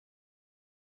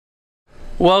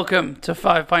Welcome to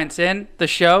 5 Pints In, the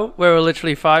show where we're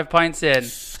literally 5 pints in.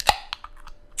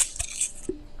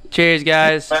 Cheers,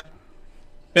 guys.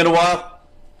 Been a while.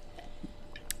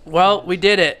 Well, we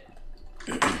did it.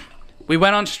 We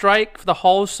went on strike for the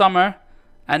whole summer,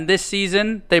 and this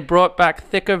season they brought back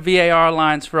thicker VAR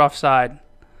lines for offside.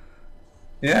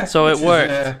 Yeah. So it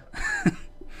worked.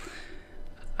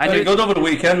 I Very knew good over the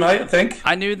weekend, mate, I think.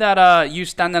 I knew that you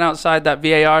standing outside that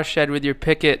VAR shed with your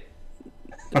picket,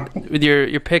 with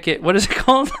your picket. What is it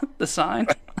called? The sign.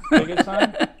 Picket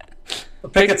sign? A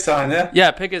picket sign, yeah?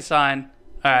 Yeah, picket sign.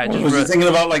 All right. Was you thinking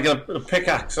about like a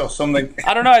pickaxe or something?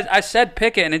 I don't know. I said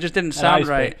picket and it just didn't sound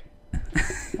right.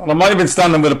 Well, I might have been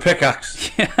standing with a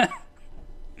pickaxe. Yeah.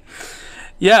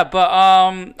 Yeah, but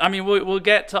I mean, we'll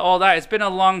get to all that. It's been a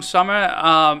long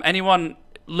summer. Anyone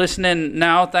listening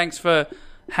now, thanks for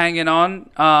hanging on,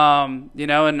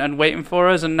 and waiting for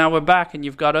us. And now we're back, and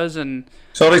you've got us. And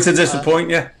sorry to disappoint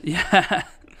you. Yeah,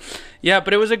 yeah,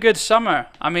 but it was a good summer.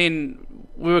 I mean,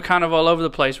 we were kind of all over the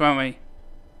place, weren't we?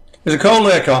 There's a cold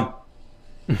lake on.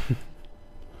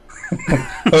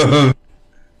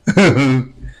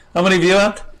 How many have you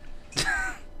had?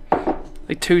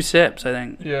 Like 2 sips, I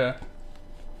think. Yeah.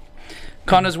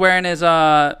 Connor's wearing his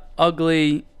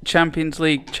ugly Champions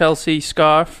League Chelsea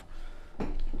scarf.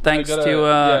 I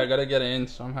gotta get it in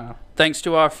somehow. Thanks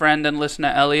to our friend and listener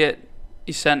Elliot,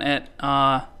 he sent it.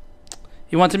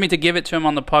 He wanted me to give it to him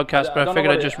on the podcast, but I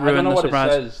figured I'd just ruin the surprise.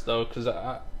 I don't know what it says though, because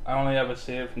I only ever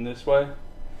see it from this way.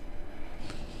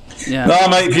 Yeah. No,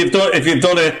 mate. If you've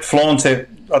done it, flaunt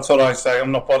it. That's what I say.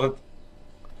 I'm not bothered.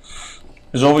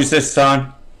 There's always this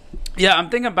time. Yeah, I'm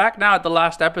thinking back now at the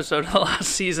last episode of the last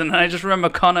season, and I just remember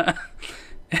Connor.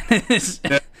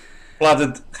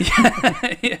 Flattered.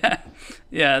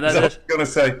 Yeah. That's what I was gonna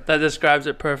say. That describes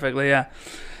it perfectly. Yeah.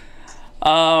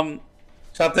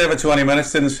 Sat there for 20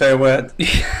 minutes, didn't say a word.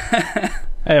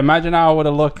 Hey, imagine how I would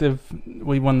have looked if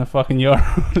we won the fucking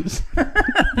Euros.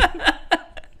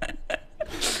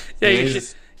 Yeah, you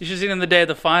should have seen him the day of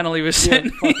the final. He was sitting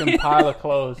fucking pile of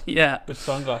clothes. Yeah, with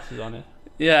sunglasses on it.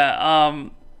 Yeah.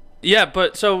 Yeah,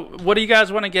 but so what do you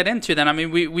guys want to get into then? I mean,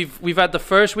 we've had the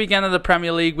first weekend of the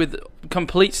Premier League with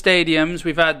complete stadiums.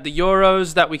 We've had the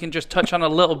Euros that we can just touch on a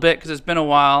little bit because it's been a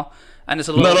while, and it's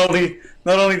a little.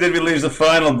 Not only did we lose the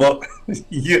final, but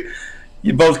you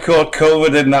both caught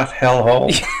COVID in that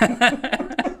hellhole.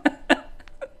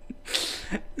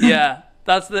 Yeah,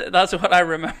 that's what I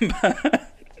remember.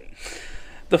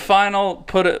 The final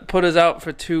put us out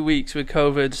for 2 weeks with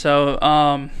COVID, so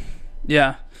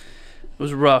yeah, it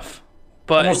was rough.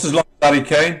 But almost as long as Harry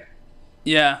Kane.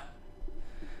 Yeah.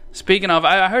 Speaking of,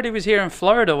 I heard he was here in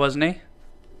Florida, wasn't he?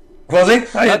 Was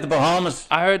he? I had the Bahamas.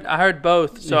 I heard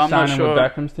both, so I'm not sure. With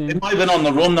Beckham's team? He might have been on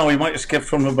the run though. He might have skipped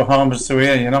from the Bahamas to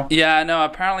here, you know. Yeah, I know.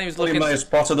 Apparently he was looking. He might have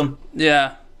spotted him.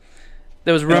 Yeah.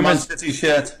 There was rumors. In a Man City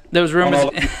shirt. There was rumors.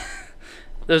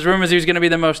 There's rumors he was going to be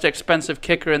the most expensive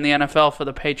kicker in the NFL for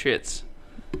the Patriots.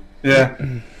 Yeah,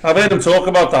 I've heard him talk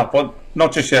about that, but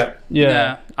not just yet.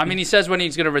 Yeah. I mean, he says when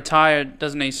he's going to retire,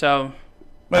 doesn't he? So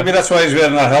maybe that's why he's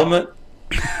wearing that helmet.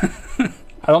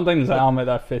 I don't think there's a helmet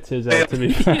that fits his head, to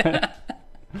be fair.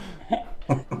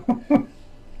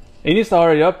 He needs to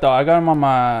hurry up, though. I got him on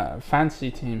my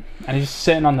fantasy team, and he's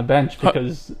sitting on the bench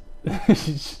because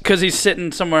he's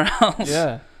sitting somewhere else.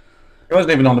 Yeah. He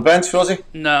wasn't even on the bench, was he?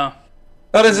 No.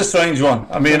 That is a strange one.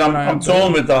 I mean, I'm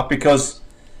torn with that because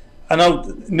I know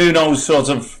Nuno's sort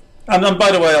of, and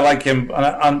by the way, I like him, and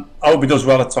I hope he does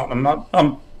well at Tottenham.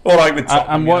 I'm all right with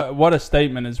Tottenham. And what a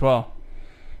statement as well.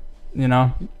 You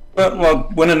know. Well,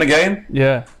 winning the game.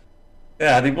 Yeah.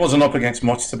 Yeah, he wasn't up against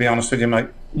much, to be honest with you, mate.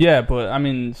 Yeah, but I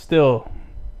mean, still,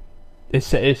 it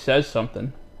says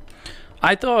something.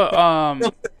 I thought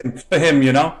for him,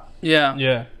 you know. Yeah.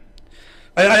 Yeah.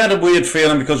 I had a weird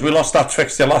feeling because we lost that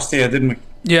fixture last year, didn't we?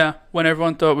 Yeah, when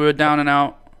everyone thought we were down and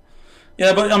out.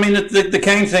 Yeah, but I mean, the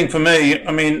Kane thing for me,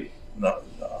 I mean,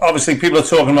 obviously people are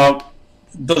talking about,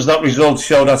 does that result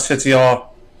show that City are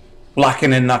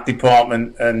lacking in that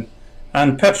department?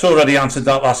 And Pep's already answered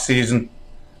that last season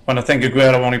when I think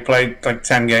Aguero only played like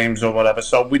 10 games or whatever.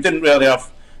 So we didn't really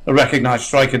have a recognised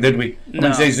striker, did we? No.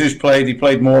 When Jesus played, he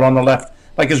played more on the left.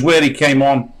 Like as where he came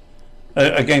on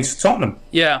against Tottenham.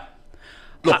 Yeah.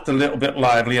 Looked a little bit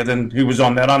livelier than who was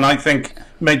on there, and I think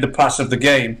made the pass of the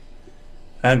game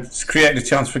and created a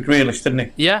chance for Grealish, didn't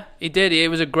he? Yeah, he did. It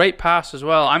was a great pass as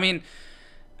well. I mean,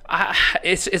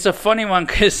 it's a funny one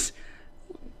because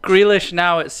Grealish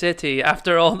now at City,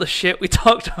 after all the shit we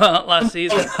talked about last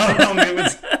season. How long it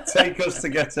would take us to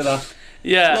get to that?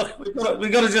 Yeah. Look,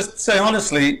 we've got to just say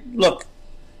honestly, look,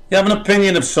 you have an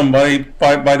opinion of somebody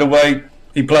by the way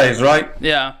he plays, right?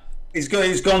 Yeah. He's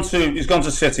gone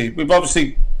to City. We've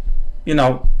obviously, you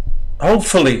know,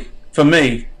 hopefully for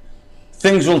me,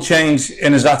 things will change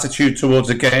in his attitude towards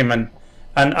the game, and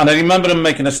I remember him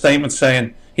making a statement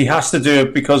saying he has to do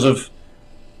it because of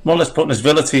more or less putting his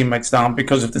Villa teammates down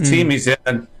because of the team he's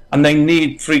in, and they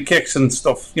need free kicks and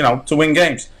stuff, you know, to win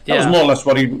games. That was more or less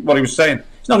what he was saying.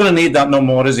 He's not going to need that no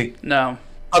more, is he? No.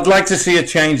 I'd like to see a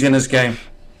change in his game.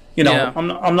 You know,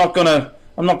 I'm not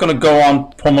gonna go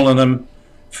on pummeling him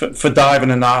for diving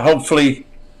in that. Hopefully,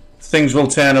 things will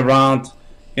turn around.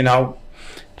 You know,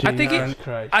 I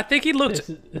think he looked.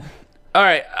 All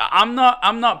right, I'm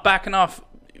not backing off.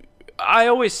 I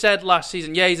always said last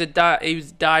season, yeah, he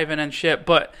was diving and shit,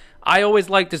 but I always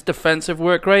liked his defensive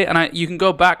work rate, and you can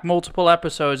go back multiple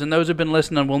episodes, and those who've been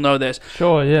listening will know this.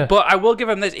 Sure, yeah. But I will give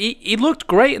him this. He looked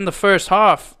great in the first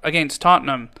half against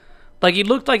Tottenham. Like, he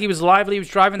looked like he was lively. He was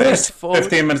driving things forward.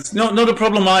 15 minutes. No, the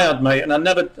problem I had, mate, and I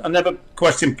never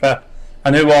questioned Pep,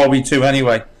 and who are we to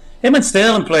anyway? Him and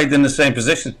Sterling played in the same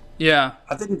position. Yeah.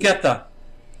 I didn't get that.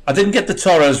 I didn't get the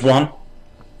Torres one.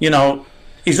 You know,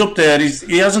 he's up there.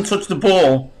 He hasn't touched the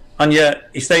ball, and yet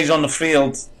he stays on the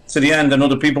field to the end, and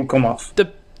other people come off.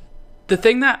 The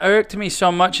thing that irked me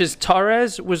so much is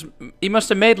Torres he must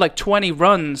have made like 20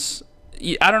 runs.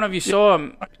 I don't know if you saw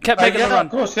him. Kept making a run.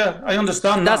 Of course, yeah. I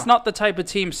understand That's not the type of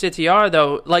team City are,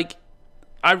 though. Like,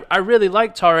 I really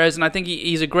like Torres, and I think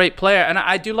he's a great player, and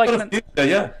I do like him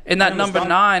in that number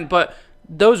 9. But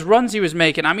those runs he was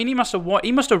making, I mean, he must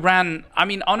have ran. I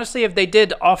mean, honestly, if they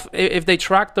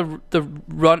tracked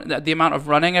the amount of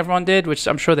running everyone did, which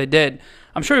I'm sure they did,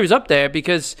 I'm sure he was up there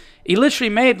because he literally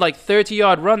made like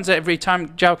 30-yard runs every time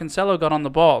João Cancelo got on the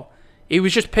ball. He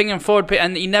was just pinging forward,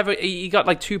 and he got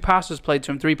like 3 passes played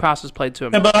to him.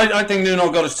 Yeah, but I think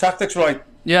Nuno got his tactics right.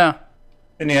 Yeah.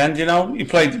 In the end, you know, he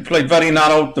played very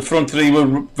narrow. The front 3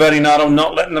 were very narrow,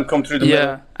 not letting them come through the middle.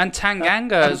 Yeah, and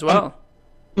Tanganga as well.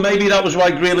 Maybe that was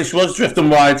why Grealish was drifting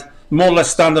wide, more or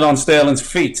less standing on Sterling's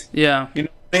feet. Yeah. You know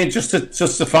what I mean? Just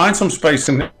to find some space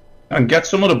and get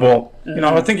some of the ball. You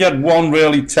know, I think he had one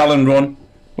really telling run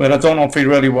where I don't know if he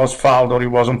really was fouled or he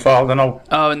wasn't fouled. I know.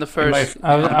 Oh, in the first.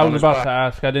 I was about to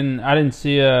ask. I didn't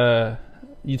see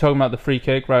you talking about the free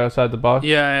kick right outside the box?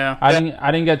 Yeah. I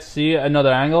didn't get to see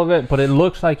another angle of it, but it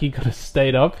looks like he could have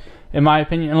stayed up, in my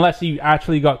opinion, unless he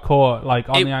actually got caught like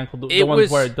on the ankle, the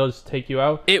ones where it does take you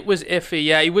out. It was iffy.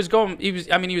 Yeah, he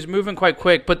was moving quite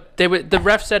quick, but the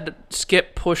ref said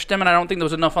Skip pushed him, and I don't think there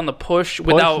was enough on the push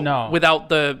without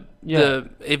the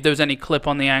if there was any clip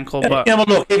on the ankle. But yeah, well,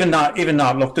 look, even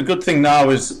that. Look, the good thing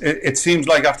now is it seems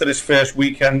like after this first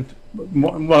weekend,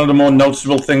 one of the more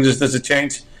noticeable things is there's a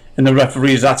change in the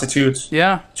referees' attitudes.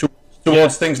 Yeah.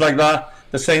 Towards things like that.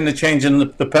 They're saying they're changing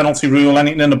the penalty rule,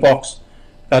 anything in the box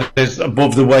that is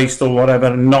above the waist or whatever,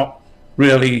 and not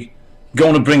really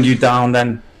going to bring you down.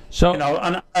 Then, so you know,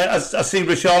 and I see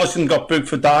Richarlison got booked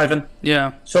for diving.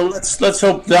 Yeah. So let's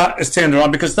hope that is turned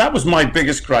around, because that was my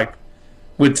biggest gripe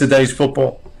with today's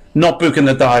football: not booking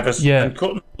the divers and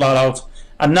cutting that out.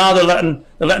 And now they're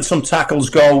letting some tackles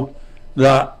go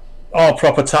that are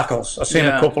proper tackles. I've seen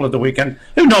a couple at the weekend.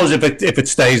 Who knows if it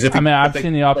stays? I've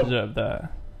seen the opposite of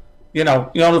that. You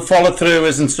know, the follow through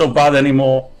isn't so bad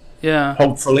anymore. Yeah,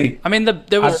 hopefully. I mean,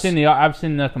 I've seen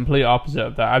the complete opposite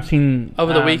of that. I've seen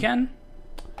over the weekend.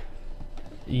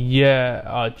 Yeah.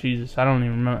 Oh Jesus, I don't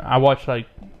even remember. I watched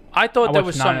I thought there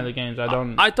was 9 of the games.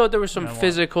 I thought there were some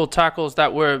physical tackles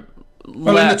that were.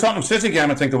 Well, in the Tottenham City game,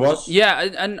 I think there was. Yeah,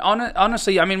 and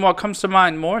honestly, I mean, what comes to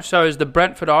mind more so is the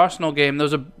Brentford-Arsenal game. There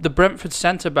was the Brentford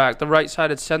centre-back, the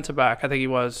right-sided centre-back, I think he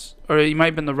was. Or he might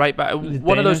have been the right-back.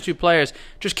 One of those two players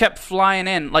just kept flying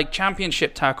in, like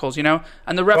championship tackles, you know?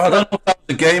 And the ref... Well, I don't know if that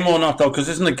was the game or not, though, because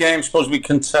isn't the game supposed to be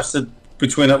contested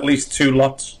between at least 2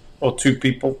 lots or 2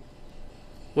 people?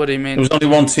 What do you mean? There was only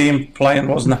one team playing,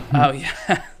 wasn't it? Oh,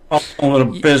 yeah. Arsenal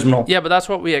abysmal. Yeah, but that's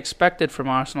what we expected from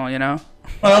Arsenal, you know?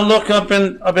 Well, look, I've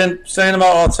been saying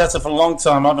about Arteta for a long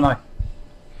time, haven't I?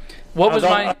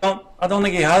 I don't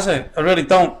think he has it. I really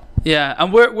don't. Yeah,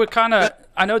 and we're kind of.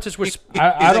 I noticed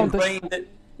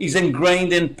he's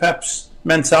ingrained in Pep's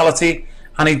mentality,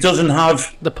 and he doesn't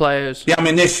have the players, the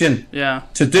ammunition,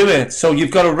 to do it. So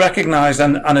you've got to recognise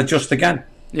and adjust again.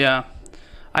 Yeah,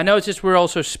 I noticed we're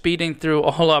also speeding through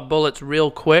all our bullets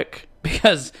real quick.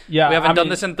 Because we haven't done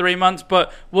this in 3 months,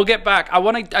 but we'll get back.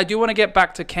 I do want to get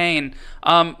back to Kane.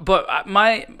 But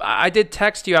I did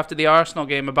text you after the Arsenal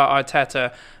game about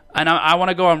Arteta, and I want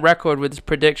to go on record with this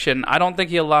prediction. I don't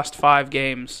think he'll last 5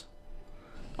 games,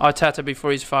 Arteta, before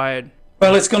he's fired.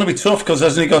 Well, it's going to be tough because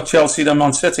hasn't he got Chelsea then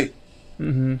Man City?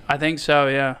 Mm-hmm. I think so.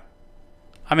 Yeah.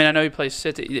 I mean, I know he plays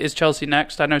City. Is Chelsea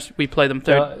next? I know we play them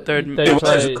third.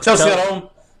 Chelsea at home.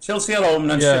 Chelsea at home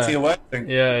and then City away. I think.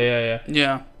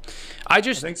 Yeah. I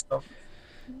think so.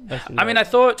 I mean, I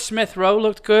thought Smith Rowe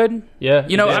looked good. Yeah.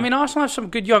 You know, I mean, Arsenal have some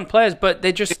good young players, but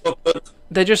they're just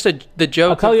the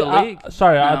joke of the league.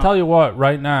 I'll tell you what.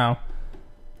 Right now,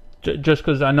 just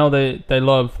because I know they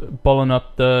love bulling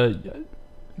up the.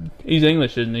 He's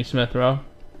English, isn't he, Smith Rowe?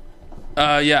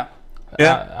 Yeah.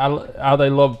 How they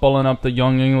love bulling up the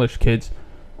young English kids.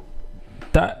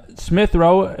 That Smith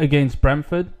Rowe against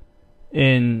Brentford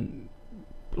in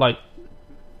like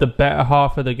the better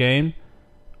half of the game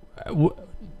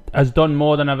has done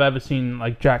more than I've ever seen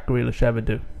like Jack Grealish ever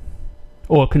do,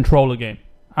 or control a game.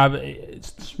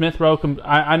 Smith Rowe.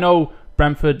 I know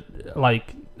Brentford.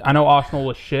 Like I know Arsenal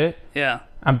was shit. Yeah.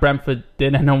 And Brentford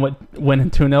did end up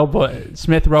winning 2-0, but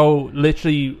Smith Rowe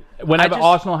literally, whenever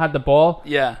Arsenal had the ball,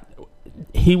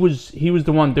 he was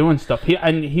the one doing stuff.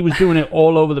 He was doing it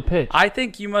all over the pitch. I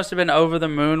think you must have been over the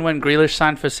moon when Grealish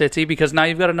signed for City, because now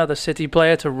you've got another City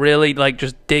player to really like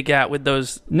just dig at with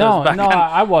those.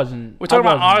 I wasn't. We're talking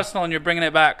about Arsenal, and you're bringing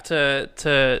it back to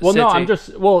City.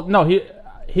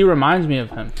 He reminds me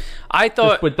of him. I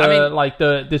thought just with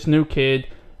this new kid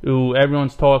who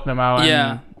everyone's talking about.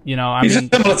 Yeah. And, you know, he's a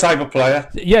similar type of player.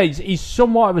 Yeah, he's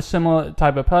somewhat of a similar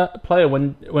type of player.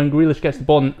 When Grealish gets the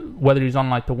ball, whether he's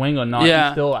on like the wing or not,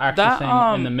 he's still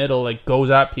accessing in the middle, like goes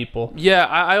at people. Yeah,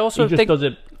 I also think does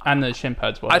it, and the shin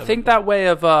pads. I think that way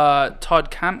of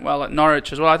Todd Cantwell at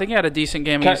Norwich as well. I think he had a decent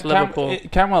game against Liverpool.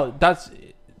 Cantwell, that's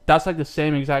like the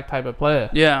same exact type of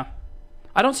player. Yeah,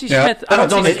 I don't see Smith. I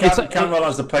don't think Cantwell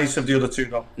has the pace of the other two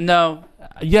though. No.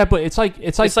 Yeah, but it's like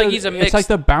he's a mix. It's like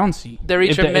the bouncy. They're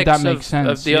each a mix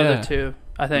of the other two,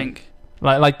 I think.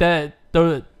 Like that.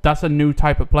 That's a new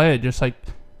type of player. Just like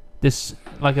this,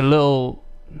 like a little.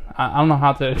 I don't know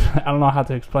how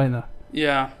to explain that.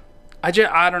 Yeah, I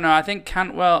don't know. I think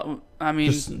Cantwell. I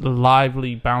mean, just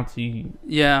lively, bouncy.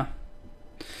 Yeah.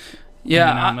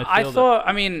 I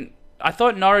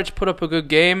thought Norwich put up a good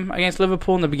game against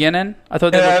Liverpool in the beginning. I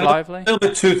thought they looked lively. A little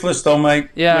bit toothless though, mate.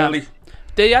 Yeah. Really.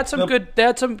 They had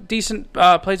some decent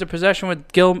plays of possession with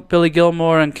Billy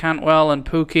Gilmore and Cantwell and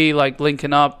Pookie like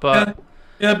linking up.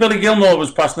 Yeah, Billy Gilmore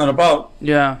was passing it about.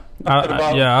 Yeah.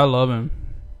 I love him.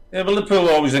 Yeah, but Liverpool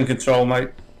were always in control, mate.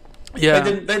 Yeah.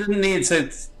 They didn't need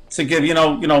to give, you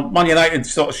know, Man United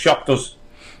sort of shocked us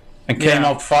and came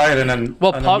out firing.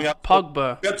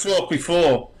 Pogba. We had talked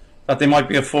before that they might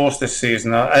be a force this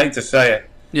season. I hate to say it.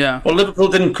 Yeah. But Liverpool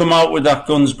didn't come out with that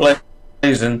guns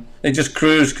blazing. They just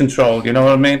cruise controlled, you know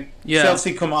what I mean? Yeah.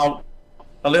 Chelsea come out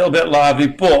a little bit lively,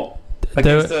 but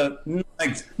against a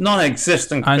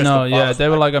non-existent I know, Palace, they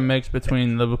were like a mix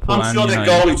between Liverpool and I'm sure the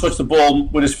goalie touched the ball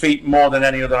with his feet more than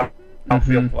any other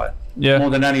outfield player. Yeah. More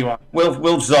than anyone. Will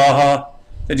Zaha,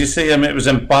 did you see him? It was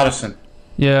embarrassing.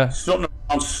 Yeah. Strutting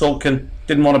around, sulking,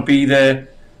 didn't want to be there.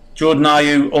 Jordan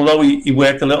Ayew, although he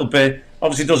worked a little bit,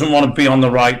 obviously doesn't want to be on the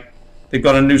right. They've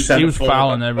got a new centre. He was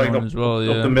fouling everyone as well.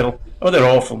 Up the middle. Oh, they're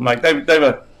awful, mate. They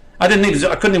were. I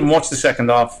couldn't even watch the second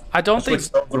half. I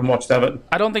switched over and watched Everton.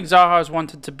 I don't think Zaha's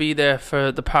wanted to be there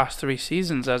for the past 3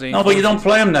 seasons, has he? No, but you don't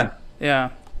play him then. Yeah.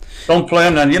 Don't play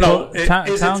him then. You know, is it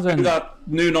Townsend. true that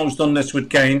Nuno's done this with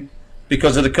Kane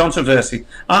because of the controversy?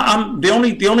 The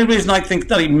only reason I think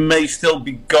that he may still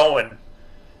be going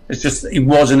is just he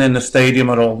wasn't in the stadium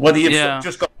at all. Whether you've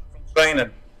just got from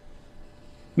training,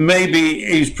 maybe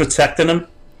he's protecting him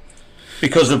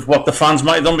because of what the fans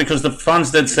might have done, because the fans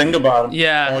did sing about him.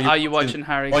 Yeah, are you watching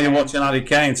Harry Kane? Or you're watching Harry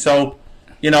Kane. So,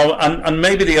 you know, and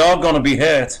maybe they are going to be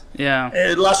hurt.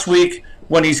 Yeah. Last week,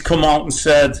 when he's come out and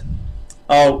said,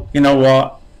 oh, you know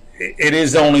what, it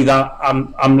is only that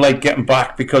I'm late getting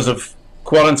back because of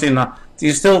quarantine. Now, do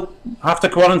you still have to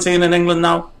quarantine in England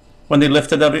now when they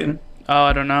lifted everything? Oh,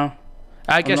 I don't know.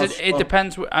 I guess it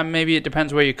depends. Maybe it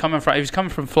depends where you're coming from. If he's coming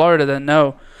from Florida, then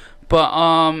no.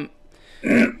 But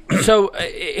so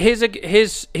here's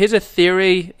a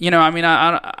theory. You know, I mean,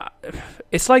 I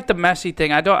it's like the Messi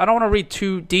thing. I don't want to read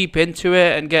too deep into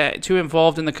it and get too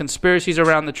involved in the conspiracies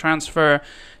around the transfer.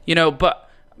 You know, but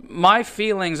my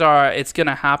feelings are it's going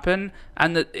to happen,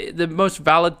 and the most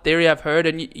valid theory I've heard,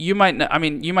 and you might know,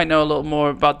 you might know a little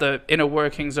more about the inner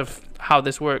workings of how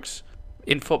this works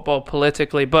in football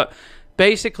politically, but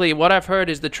basically what I've heard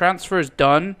is the transfer is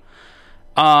done,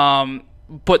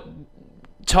 but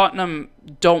Tottenham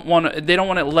don't want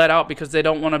it let out because they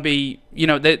don't want to be, you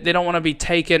know, they don't want to be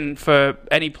taken for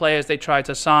any players they try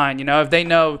to sign. You know, if they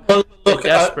know they're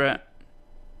desperate.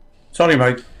 Sorry,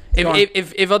 mate.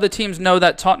 If other teams know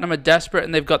that Tottenham are desperate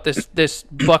and they've got this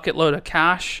bucket load of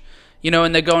cash, you know,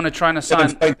 and they're going to try to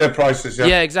sign, take their prices.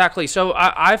 Yeah, exactly. So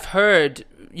I've heard,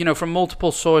 you know, from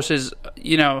multiple sources,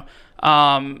 you know,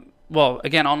 well,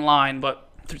 again online, but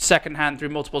secondhand through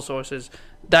multiple sources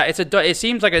that it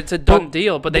seems like it's a done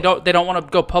deal, but they don't want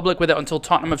to go public with it until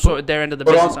Tottenham have sorted their end of the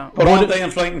business out. But aren't they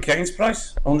inflating Kane's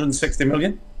price? 160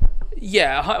 million.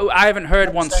 Yeah, I haven't heard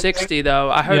 160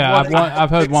 though. I heard I've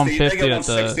heard 150 they get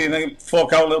 160 and they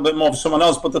fork out a little bit more for someone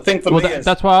else. But the thing for me is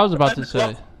that's what I was about to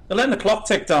say. They're letting the clock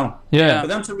tick down. Yeah. For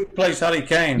them to replace Harry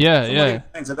Kane. Yeah.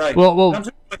 Today, Well,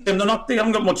 they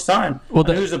haven't got much time. Well,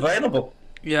 who's available?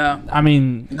 Yeah. I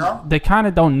mean, they kind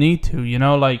of don't need to. You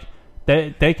know, like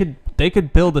they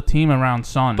could build a team around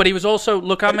Son. But he was also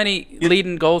look how many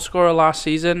leading goal scorer last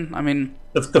season. I mean,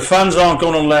 the fans aren't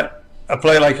going to let a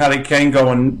player like Harry Kane go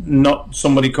and not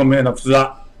somebody come in of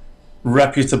that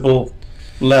reputable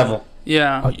level.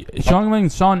 Yeah. Heung-min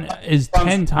Son is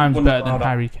 10 times better than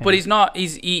Harry Kane. But he's not.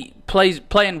 He plays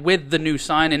playing with the new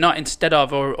signing, not instead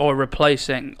of or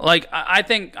replacing. Like I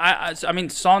think I mean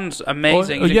Son's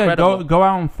amazing. He's incredible. Go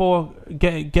out and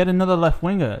get another left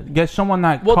winger. Get someone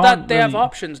that. Well, can't they have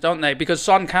options, don't they? Because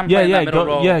Son can play in that middle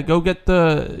role. Yeah, go get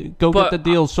the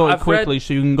deal sorted quickly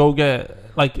so you can go get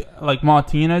like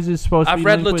Martinez is supposed to be. I've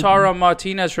read Lautaro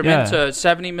Martinez from Inter,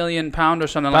 £70 million or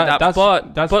something like that.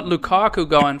 But Lukaku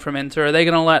going from Inter, are they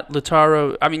going to let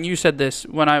Lautaro? I mean, you said this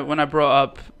when I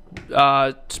brought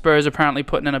up Spurs apparently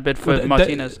putting in a bid for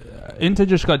Martinez. Inter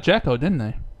just got Dzeko, didn't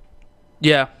they?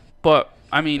 Yeah, but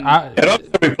I mean, it has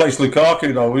to replace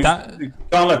Lukaku though. You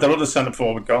can't let their other centre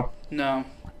forward go. No.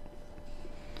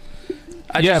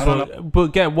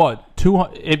 But get what?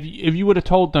 If you would have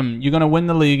told them you're going to win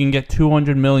the league and get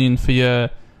 200 million for your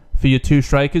two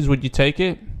strikers, would you take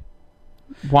it?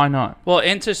 Why not? Well,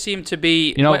 Inter seem to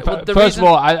be. First of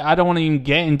all, I don't want to even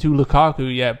get into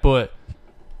Lukaku yet, but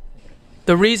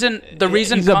the reason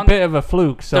he's a bit of a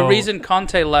fluke. So the reason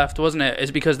Conte left, wasn't it,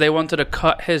 is because they wanted to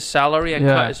cut his salary and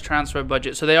cut his transfer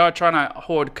budget. So they are trying to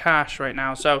hoard cash right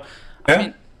now. So I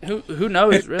mean, who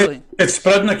knows really? It's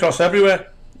spreading across everywhere.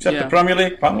 Except the Premier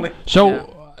League, apparently.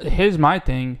 So here's my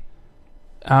thing.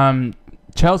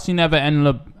 Chelsea never ended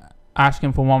up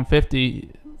asking for 150,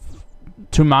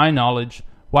 to my knowledge.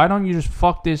 Why don't you just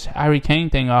fuck this Harry Kane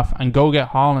thing off and go get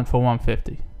Haaland for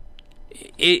 150?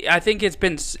 I think it's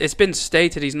been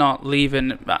stated he's not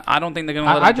leaving. I don't think they're going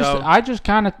to let him go.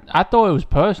 I thought it was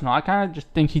personal. I kind of just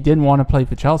think he didn't want to play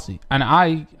for Chelsea. And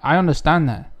I understand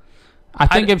that. I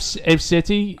think if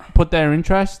City put their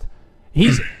interest... he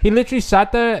literally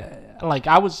sat there like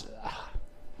I was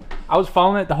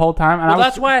following it the whole time. And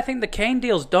that's why I think the Kane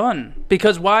deal's done.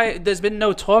 Because there's been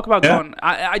no talk about going.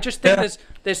 I just think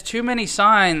there's too many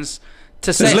signs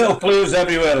to say. There's little clues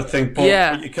everywhere, I think,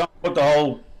 but you can't put the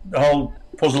whole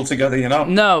puzzle together, you know.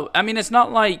 No, I mean it's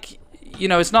not like the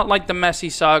Messi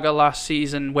saga last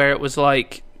season where it was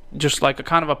like just like a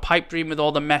kind of a pipe dream with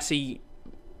all the messy,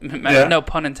 no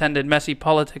pun intended, messy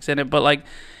politics in it, but like.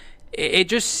 It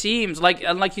just seems like,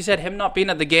 and like you said, him not being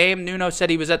at the game. Nuno said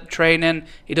he was at the training.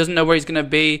 He doesn't know where he's going to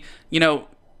be. You know,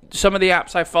 some of the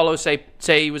apps I follow say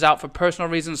he was out for personal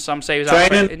reasons. Some say he was out for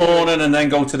training, morning, and then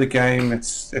go to the game.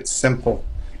 It's simple.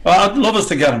 Well, I'd love us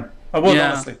to get him. I would,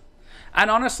 honestly.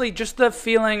 And honestly, just the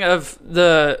feeling of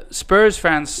the Spurs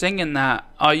fans singing that,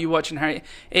 "Are you watching Harry?"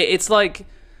 It's like,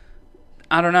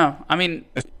 I don't know. I mean,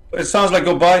 it sounds like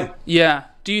goodbye. Yeah.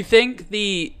 Do you think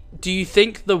the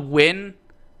win?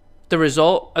 The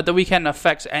result at the weekend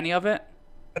affects any of it?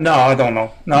 No, I don't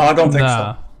know. No, I don't think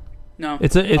so. No,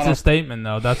 it's a statement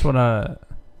though. That's what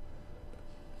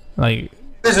like.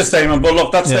 It's a statement, but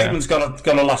look, that statement's got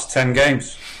to last 10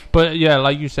 games. But yeah,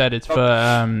 like you said, it's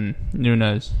for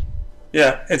Nunes.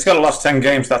 Yeah, it's got to last 10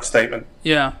 games. That statement.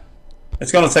 Yeah,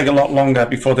 it's going to take a lot longer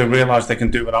before they realise they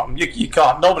can do without him. You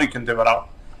can't. Nobody can do without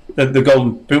the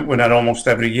Golden Boot winner almost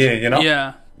every year. You know.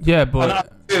 Yeah, but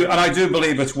and I do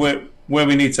believe it's where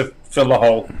we need to fill the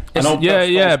hole. But I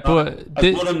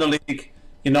good in the league,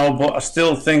 you know, but I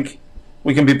still think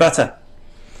we can be better.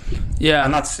 Yeah,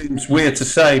 and that seems weird to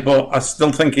say, but I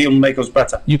still think he'll make us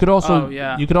better. You could also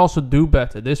do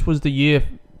better. This was the year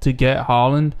to get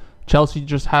Haaland. Chelsea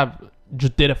just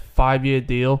did a 5-year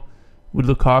deal with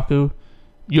Lukaku.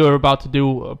 You're about to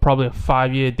do probably a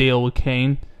 5-year deal with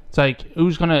Kane. It's like,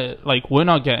 who's gonna we're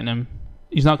not getting him.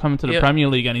 He's not coming to the Premier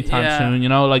League anytime soon, you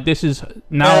know. Like this is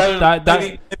now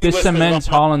this cements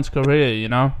Haaland's career, you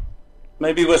know.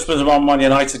 Maybe whispers about Man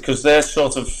United because they're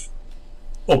sort of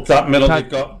up that middle. They've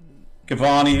got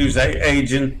Cavani, who's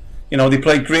aging. You know, they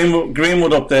played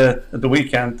Greenwood up there at the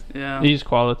weekend. Yeah, he's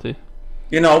quality.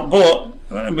 You know, but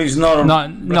he's not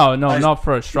not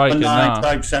for a striker.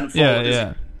 Type centre forward.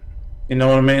 Yeah. You know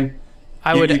what I mean?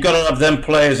 You've got to have them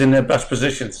players in their best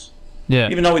positions. Yeah.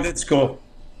 Even though he did score.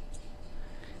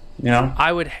 You know?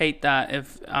 I would hate that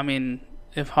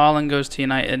if Haaland goes to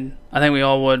United. I think we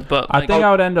all would. But I think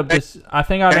I would end up this. I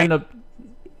think I'd end up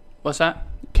what's that?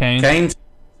 Kane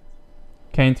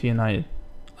to United.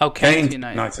 Oh, Kane to to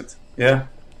United. Yeah.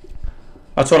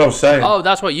 That's what I was saying. Oh,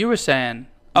 that's what you were saying.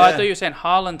 Oh, I Yeah. thought you were saying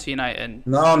Haaland to United.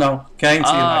 No. Kane to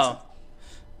United. Oh.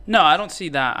 No, I don't see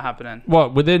that happening.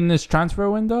 What, within this transfer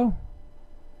window?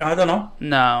 I don't know.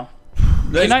 No.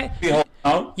 They United- should be holding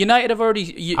out. United have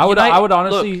already. I would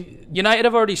honestly. Look, United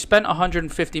have already spent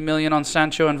 150 million on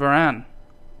Sancho and Varane,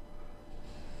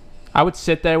 I would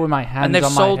sit there with my hands and they've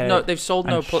on sold my head. no. They've sold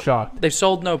no. and shocked. They've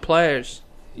sold no players.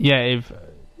 Yeah,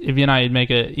 if United make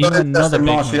it even But another big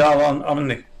one. Martial on, haven't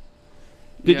they?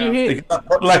 Did Yeah. you They hear? can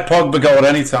let Pogba go at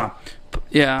any time.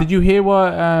 Yeah. Did you hear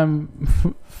what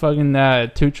fucking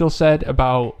Tuchel said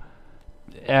about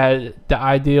the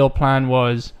ideal plan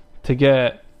was to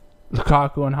get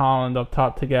Lukaku and Haaland up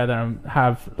top together and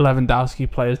have Lewandowski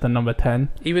play as the number 10?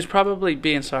 He was probably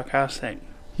being sarcastic.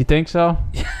 You think so?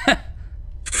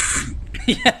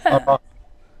 Uh,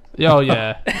 Oh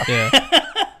yeah, yeah.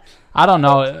 I don't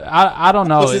know. I don't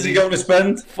know. What is he going to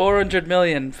spend? 400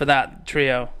 million for that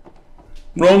trio.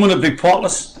 Roman would be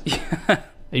potless.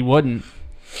 He wouldn't.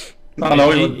 No, he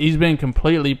wouldn't. He's been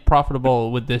completely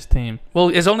profitable with this team. Well,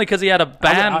 it's only because he had a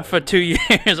ban I- for 2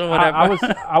 years or whatever. I was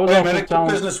Wait a also minute, good telling.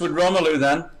 business with Romelu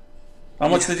then. How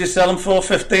much did you sell him for?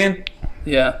 15?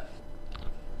 Yeah.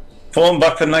 Falling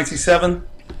back for 97?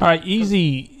 All right,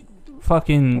 easy.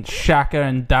 Fucking Shaka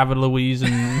and David Luiz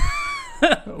and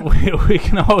we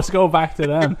can always go back to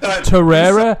them.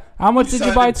 Torreira, how much you did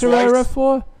you signed buy him Torreira twice.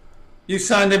 for? You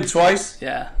signed him twice.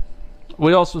 Yeah.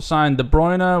 We also signed De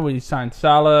Bruyne. We signed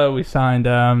Salah. We signed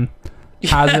Hazard.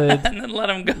 And then let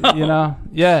him go. You know,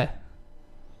 yeah,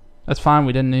 that's fine.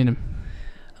 We didn't need him.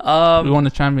 We won the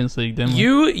Champions League, didn't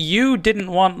we? You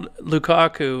didn't want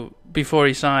Lukaku before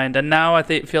he signed, and now I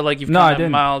feel like you've No, I kind of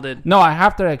didn't. milded. No, I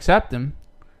have to accept him.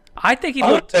 I think he I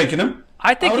would have looked. taken him.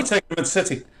 I I think would he. have taken him at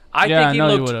City. I Yeah, think he I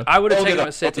know you looked. would've. I would have Told you taken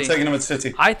him that. at I would have City. taken him at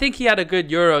City. I think he had a good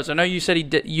Euros. I know you said he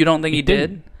did. You don't think he did.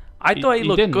 didn't. I thought he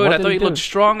looked didn't. good. What I did thought he he do? looked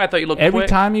strong. I thought he looked Every quick.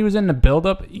 time he was in the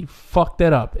build-up, he fucked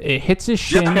it up. It hits his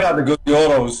shin. Jack had a good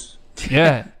Euros.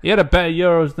 Yeah, he had a better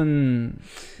Euros than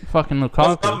fucking What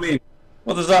does that Lukaku. mean?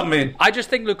 What does that mean? I just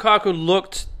think Lukaku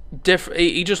looked different.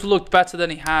 He just looked better than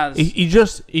he has. He's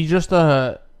just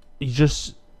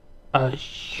a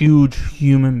huge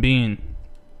human being.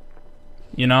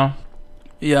 You know,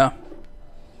 yeah,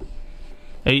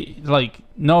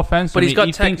 no offense, but to he's me, got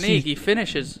he thinks technique. He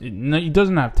finishes. No, he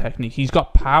doesn't have technique. He's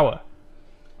got power.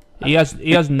 He has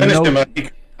Finished him, no. he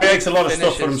creates a lot of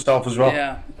stuff for Finishes. himself as well.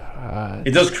 Yeah.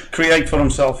 He does create for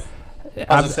himself.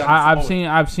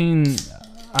 I've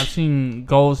seen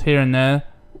goals here and there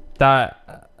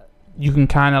that you can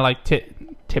kind of like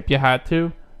tip your hat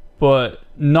to, but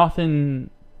nowhere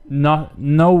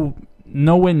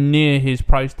near his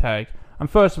price tag. And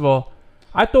first of all,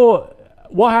 I thought,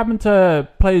 what happened to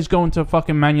players going to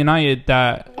fucking Man United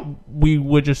that we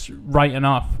were just writing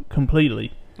off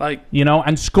completely? Like, You know,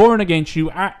 and scoring against you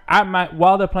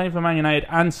while they're playing for Man United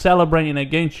and celebrating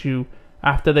against you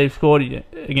after they've scored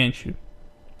against you.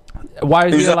 Why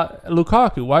is Who's he that?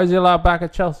 Lukaku? Why is he allowed back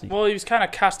at Chelsea? well, he was kind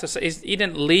of cast aside. He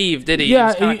didn't leave, did he? Yeah, he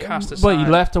was kind of cast aside. but he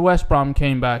left to West Brom,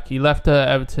 came back. He left to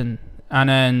Everton, and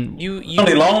then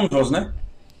Only loans, wasn't it?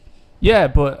 yeah,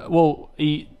 but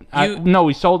he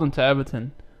sold him to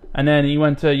Everton, and then he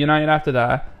went to United after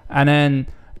that, and then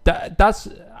that's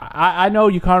I know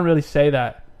you can't really say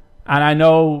that, and I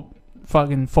know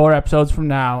fucking 4 episodes from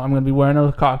now I'm gonna be wearing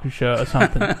a Lukaku shirt or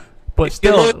something, but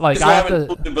still, like I have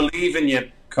to. believe in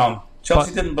you, Con.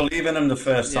 Chelsea didn't believe in him the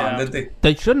first time, Yeah. did they?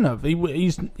 They shouldn't have.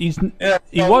 He's Yeah,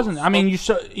 he wasn't. I mean,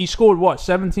 he scored what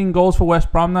 17 goals for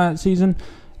West Brom that season.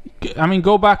 I mean,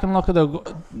 go back and look at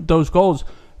those goals.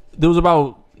 There was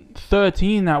about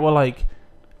 13 that were like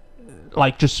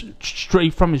just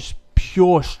straight from his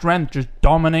pure strength, just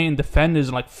dominating defenders,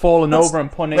 and like falling over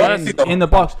and putting it in the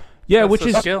box. Yeah, That's which the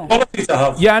is skill. quality to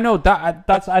have. yeah, I know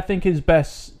that's I think his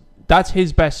best. That's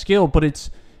his best skill, but it's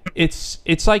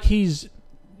like he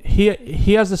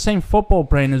has the same football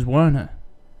brain as Werner,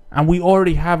 and we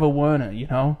already have a Werner, you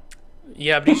know.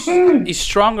 Yeah, but he's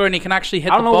stronger and he can actually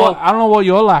hit I the don't know ball. what I don't know what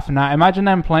you're laughing at. Imagine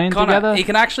them playing Connor, together. he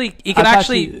can actually But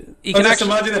just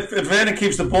imagine if Werner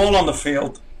keeps the ball on the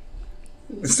field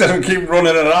instead of keep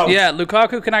running it out. Yeah,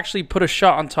 Lukaku can actually put a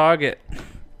shot on target.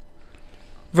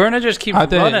 Werner just keeps I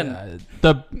think running.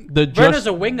 the Werner's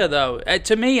a winger, though.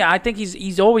 To me, I think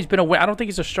he's always been a winger. I don't think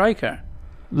he's a striker.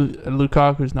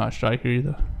 Lukaku's not a striker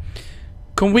either.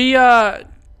 Can we? All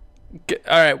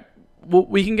right,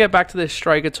 we can get back to this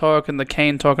striker talk and the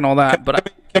Kane talk and all that.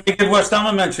 But Can we give West Ham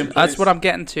a mention, please? that's what I'm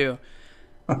getting to.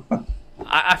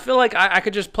 I feel like I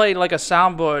could just play like a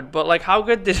soundboard, but like, how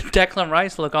good did Declan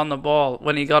Rice look on the ball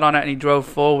when he got on it and he drove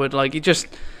forward? Like, he just,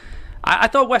 I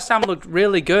thought West Ham looked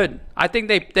really good. I think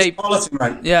they Quality,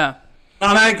 mate. yeah.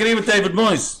 And I agree with David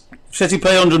Moyes. City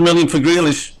pay 100 million for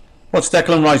Grealish. What's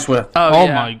Declan Rice worth? Oh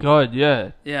yeah. my god,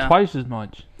 yeah. Yeah. Twice as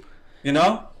much. You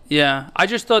know? Yeah, I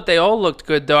just thought they all looked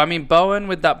good though. I mean, Bowen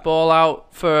with that ball out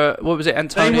for what was it,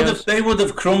 Antonio? They would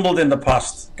have crumbled in the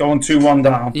past, going 2-1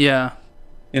 down. Yeah,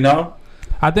 You know?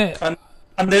 I think And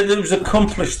it was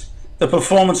accomplished. The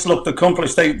performance looked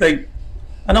accomplished.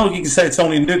 I know you can say it's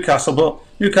only Newcastle, but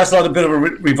Newcastle had a bit of a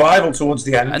revival towards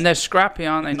the end. and they're scrappy,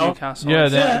 aren't they, No. Newcastle?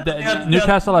 yeah, Yeah.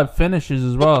 Newcastle have finishes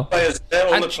as well. They're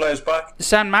all And- the players back.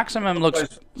 San Maximum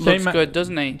looks Same good,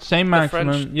 doesn't he? Same The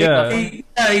maximum, French- yeah.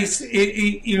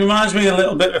 He reminds me a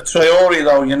little bit of Traore,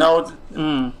 though. You know,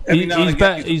 Every now and He's again,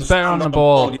 better. he He's puts better his on the hand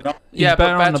ball. you know? He's Yeah, but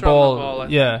better on the better on ball. the ball, I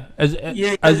think. Yeah,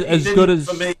 Yeah, as he good didn't- as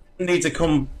for me, he didn't need to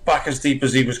come back as deep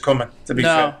as he was coming. To be No,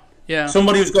 fair, yeah,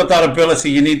 somebody who's got that ability,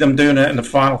 you need them doing it in the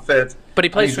final third. but he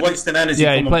And plays he's for wasting energy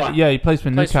yeah. He coming back. He plays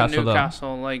for plays for Newcastle,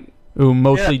 Newcastle. Like, though, who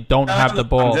mostly Yeah. don't I have the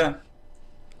ball. understand,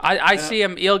 I see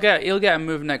him. He'll get a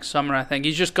move next summer. I think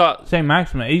he's just got. Same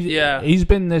maximum. He's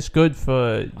been this good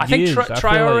for I think years.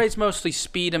 Traore's mostly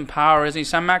speed and power, isn't he?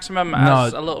 San Maximum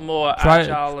has a little more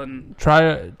agile and.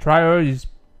 Traore's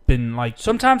been like.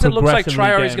 Sometimes it looks like progressively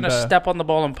Traore's getting going to better. step on the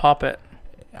ball and pop it.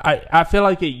 I feel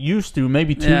like it used to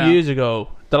maybe 2 Yeah. years ago.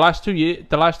 The last 2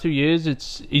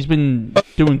 years, he's been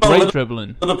doing great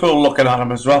dribbling. Liverpool looking at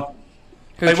him as well.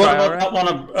 Who, Hey, what Traore? about that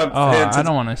one? Oh, I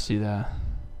don't want to see that.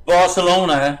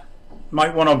 Barcelona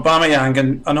might want Aubameyang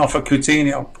and offer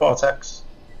Coutinho Portex.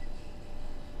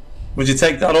 Would you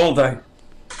take that all day?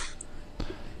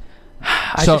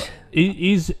 I So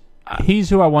just- he's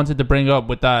who I wanted to bring up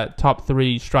with that top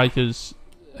three strikers.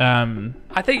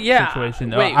 I think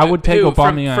situation. Wait, I would take who,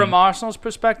 Aubameyang. from Arsenal's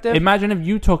perspective. Imagine if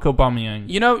you took Aubameyang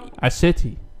You know, at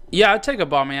City. yeah, I'd take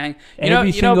Aubameyang.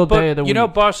 Every single day of the You know,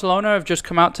 week. Barcelona have just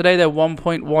come out today. They're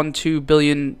 1.12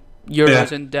 billion euros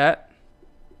Yeah. in debt,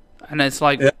 and it's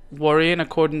like Yeah. worrying,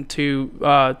 according to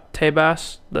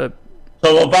Tebas. So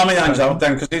Aubameyang's out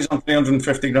then because he's on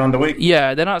 350 grand a week.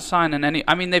 Yeah, they're not signing any.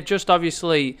 I mean, they've just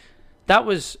obviously. That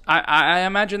was. I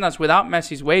imagine that's without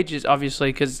Messi's wages,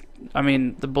 obviously, because I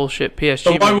mean the bullshit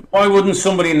PSG. So why wouldn't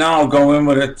somebody now go in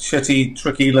with a shitty,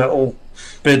 tricky little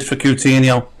bid for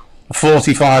Coutinho,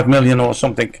 45 million or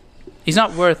something? He's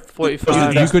not worth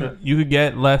 45. You could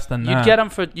get less than that. You'd get him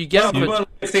for. You get him for. Well,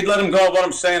 if they'd let him go, what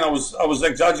I'm saying, I was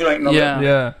exaggerating a Yeah. little.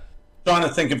 Yeah. Trying to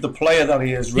think of the player that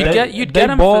he is. You'd Really. get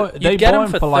him for. You'd get him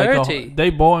for 30. They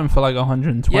bought him for like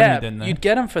 120, Yeah, didn't they? you'd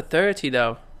get him for 30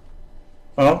 though.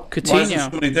 Well, why Coutinho. isn't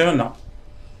somebody doing that?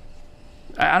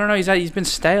 I don't know. He's been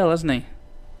stale, hasn't he?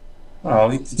 Well,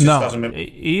 he just No, hasn't been.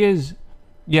 he is.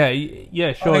 Yeah, yeah,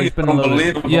 I sure. think He's been a little.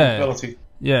 unbelievable Yeah, ability.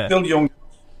 yeah. Still young.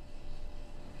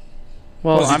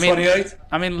 Well, Was he 28?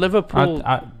 I mean, Liverpool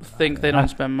I think they don't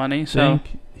spend money, so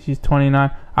think he's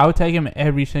 29. I would take him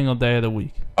every single day of the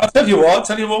week. I'll tell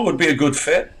you what would be a good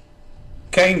fit.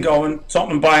 Kane going,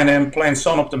 Tottenham buying him, playing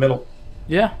Son up the middle.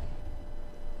 yeah.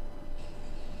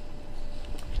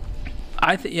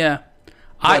 Yeah.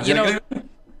 You know,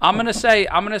 I'm gonna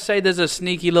say there's a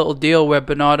sneaky little deal where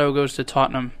Bernardo goes to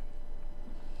Tottenham.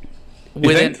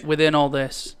 think? Within all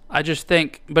this, I just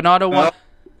think Bernardo wants.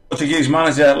 Portuguese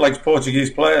manager likes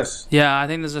Portuguese players. Yeah, I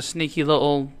think there's a sneaky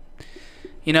little,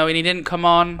 and he didn't come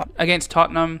on against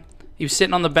Tottenham. He was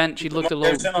sitting on the bench. He looked a He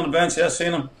little. was sitting on the bench, yeah,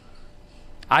 seen him.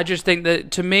 I just think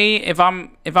that to me, if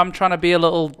I'm trying to be a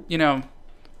little,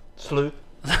 Salute.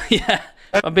 yeah,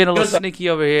 I'm being a little sneaky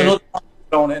over here. Another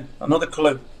thrown in, another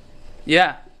clue.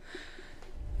 Yeah.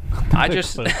 I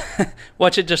just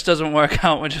watch it just doesn't work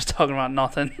out. We're just talking about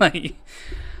nothing.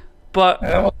 But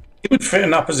Yeah, well, he would fit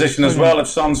in that position as well if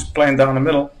Son's playing down the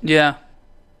middle. yeah,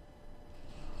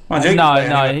 Mind you, he can play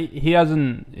No, anyway. he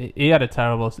hasn't. He had a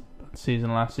terrible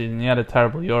season last season. He had a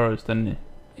terrible Euros, didn't he?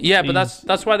 yeah. But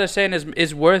that's why they're saying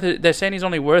is worth it. They're saying he's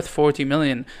only worth 40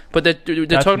 million. But they're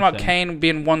talking about insane. Kane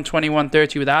being 120,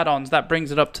 130 with add-ons. That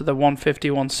brings it up to the 150,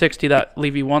 160 that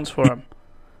Levy wants for him.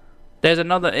 There's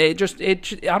another. I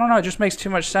don't know. It just makes too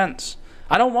much sense.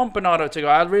 I don't want Bernardo to go.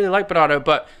 I really like Bernardo,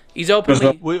 but he's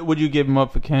openly. Would you give him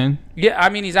up for Kane? Yeah, I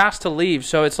mean he's asked to leave,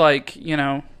 so it's like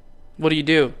what do you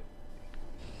do?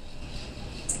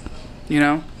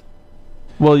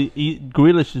 Well,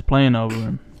 Grealish is playing over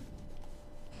him.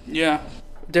 Yeah,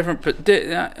 different.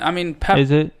 I mean, Pep.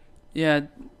 Is it? Yeah.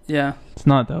 It's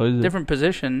not though, is it? Different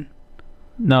position.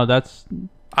 No, that's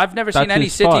I've never That's seen any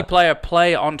his City spot. player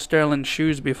play on Sterling's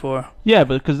shoes before. yeah,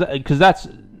 but because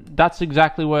that's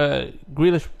exactly where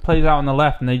Grealish plays out on the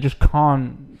left, and they just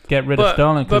can't get rid of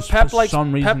Sterling because for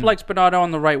some reason Pep likes Bernardo on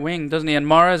the right wing, doesn't he? And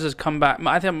Mahrez has come back.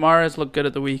 I think Mahrez looked good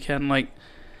at the weekend. Like,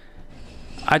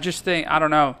 I just think, I don't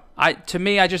know. I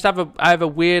just have a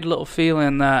weird little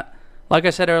feeling that, like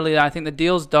I said earlier, I think the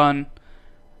deal's done,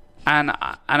 and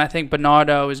I think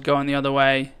Bernardo is going the other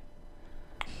way.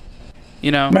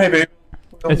 You know, maybe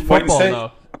it's football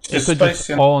though. It could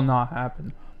just all not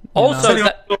happen. Also,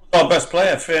 our best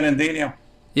player, Fernandinho.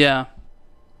 Yeah,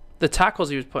 the tackles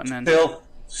he was putting in.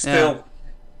 Still,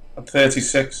 at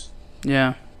 36.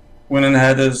 Yeah, winning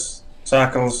headers,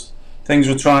 tackles, things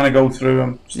were trying to go through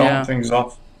him, starting things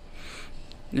off.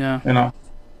 Yeah, you know.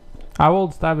 How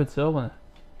old's David Silva?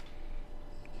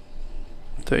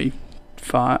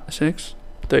 35, 36.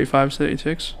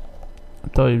 I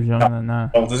thought he was younger than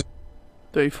that.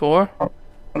 34.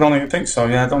 I don't even think so.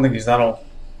 Yeah, I don't think he's that old.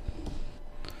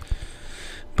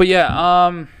 But yeah,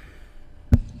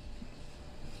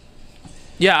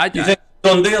 you think it's a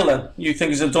done deal then? You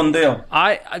think it's a done deal?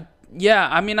 Yeah,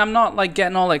 I mean, I'm not like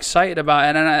getting all excited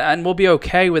about it, and we'll be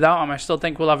okay without him. I still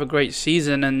think we'll have a great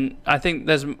season, and I think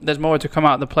there's more to come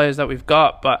out of the players that we've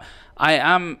got. But I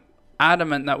am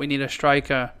adamant that we need a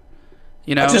striker.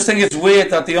 You know, I just think it's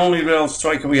weird that the only real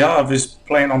striker we have is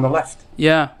playing on the left.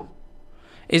 Yeah,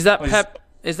 is that Pep?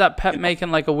 Is that Pep making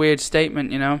like a weird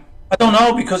statement? You know, I don't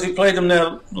know, because he played him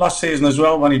there last season as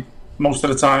well most of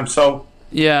the time. So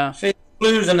yeah, see,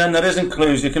 clues, and then there isn't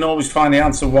clues. You can always find the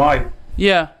answer why.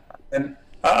 Yeah. And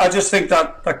I just think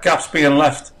that gap's being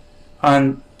left,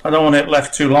 and I don't want it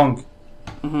left too long.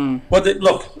 Mm-hmm. But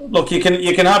look, you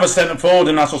can have a centre forward,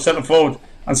 a natural centre forward,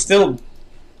 and still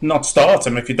not start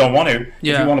him if you don't want to.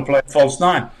 Yeah. If you want to play a false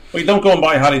nine, but you don't go and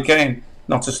buy Harry Kane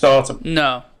not to start him.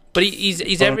 No, but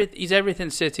he's everything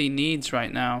City needs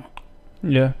right now.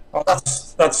 Yeah. Well,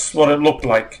 that's what it looked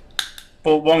like,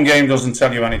 but one game doesn't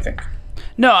tell you anything.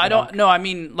 No, I don't. No, I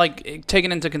mean, like,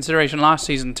 taking into consideration last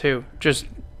season too.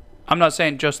 I'm not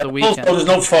saying just the weekend. Also, there's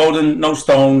no Foden, no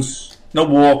Stones, no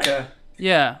Walker.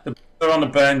 Yeah, they're on the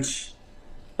bench.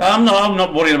 I'm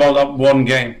not worried about that one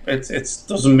game. It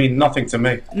doesn't mean nothing to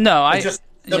me. No, it's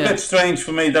a bit strange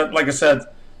for me that, like I said,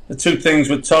 the two things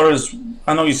with Torres.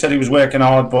 I know you said he was working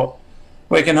hard, but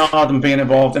working hard and being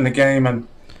involved in the game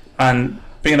and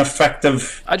being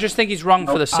effective. I just think he's wrong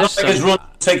for the system. I think he's wrong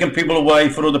taking people away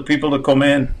for other people to come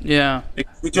in. Yeah,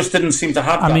 we just didn't seem to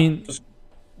have that. I mean,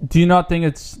 do you not think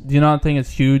it's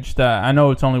huge that, I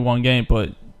know it's only one game,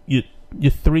 but your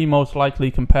three most likely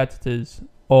competitors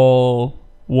all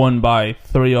won by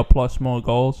 3 or plus more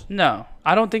goals? No,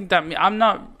 I don't think that. I'm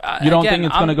not. You don't think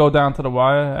it's going to go down to the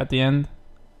wire at the end?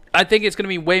 I think it's going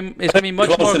to be it's going to be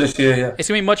much more this year. Yeah. It's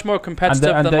going to be much more competitive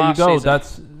than there last you go. season.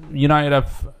 That's United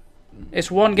have.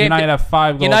 It's one game. United have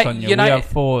 5 goals on you. We have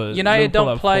 4. United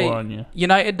don't play. 4 on you.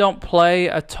 United don't play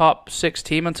a top 6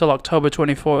 team until October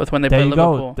 24th when they there play you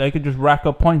Liverpool. Go. They could just rack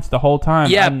up points the whole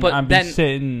time. Yeah, and, but and then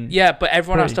sitting. Yeah, but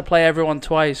everyone has to play everyone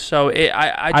twice. So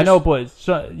I know, but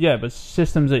but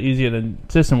systems are easier than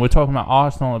system. We're talking about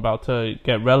Arsenal about to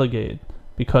get relegated.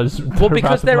 Because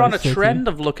they're on a trend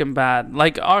of looking bad.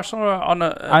 Like Arsenal are on a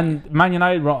and Man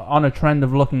United are on a trend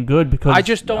of looking good because I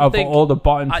just don't think all the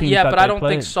bottom teams. But I don't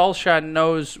think Solskjaer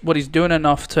knows what he's doing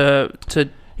enough to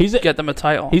get them a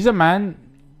title. He's a man.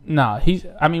 No,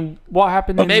 I mean, what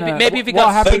happened? Maybe if he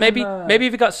got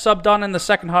subbed on in the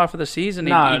second half of the season,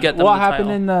 he'd get them. What the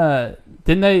happened title.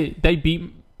 Didn't they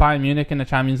beat Bayern Munich in the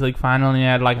Champions League final and he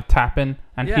had like a tap in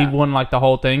and he won like the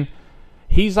whole thing?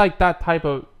 He's like that type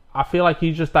of. I feel like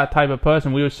he's just that type of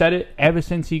person. We've said it ever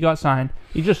since he got signed.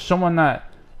 He's just someone that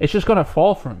it's just gonna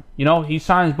fall for him. You know, he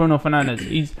signs Bruno Fernandes.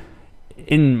 He's,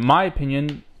 in my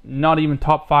opinion, not even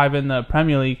top 5 in the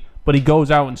Premier League, but he goes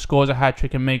out and scores a hat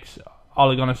trick and makes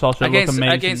Ole Gunnar Solskjaer look amazing.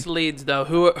 Against Leeds, though,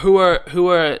 who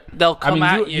are they'll come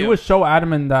at you. You were so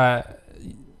adamant that.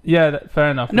 Yeah,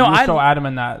 fair enough. No, I'm so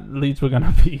adamant that Leeds were going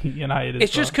to be United.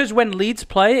 It's just because when Leeds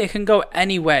play, it can go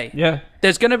any way. Yeah.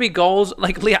 There's going to be goals.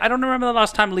 Like, I don't remember the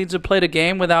last time Leeds have played a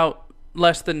game without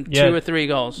less than 2 or 3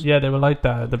 goals. Yeah, they were like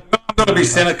that. I'm going to be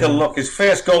cynical. Look, his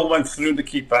first goal went through the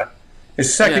keeper.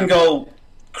 His second goal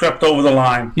crept over the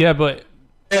line. Yeah, but...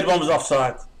 Third one was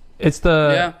offside. It's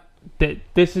the... Yeah.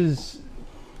 This is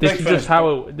just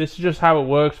how it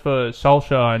works for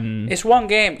Solskjaer, and it's one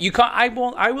game. You can't. I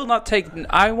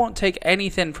won't take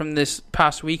anything from this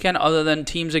past weekend other than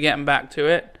teams are getting back to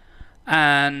it,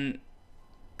 and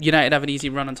United have an easy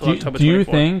run until October 24th. Do you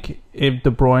think if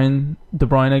De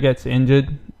Bruyne gets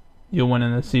injured, you'll win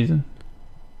in this season?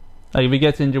 Like if he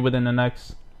gets injured within the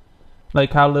next,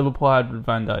 like how Liverpool had with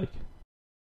Van Dijk.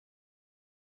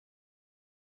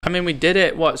 I mean, we did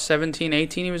it, 17,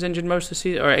 18 he was injured most of the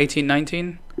season? Or 18,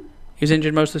 19? He was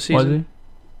injured most of the season? Was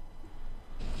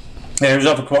Yeah, he was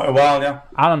out for quite a while, yeah.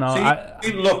 I don't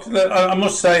know. Look, I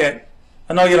must say it.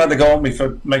 I know you had to go at me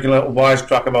for making a little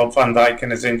wisecrack about Van Dijk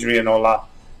and his injury and all that.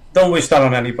 Don't wish that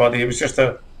on anybody. It was just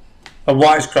a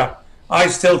wisecrack. I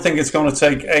still think it's going to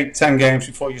take 8-10 games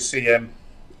before you see him.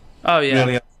 Oh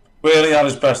yeah, really at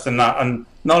his best in that. And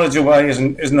knowledge away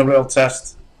isn't a real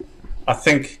test. I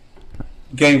think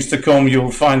games to come,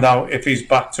 you'll find out if he's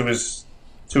back to his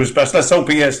best. Let's hope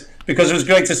he is, because it was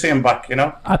great to see him back. You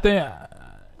know, I think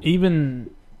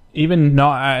even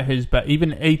not at his best,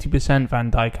 even 80%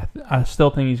 Van Dijk, I still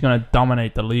think he's going to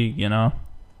dominate the league. You know,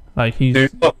 like he's.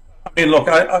 Look,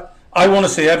 I want to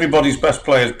see everybody's best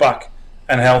players back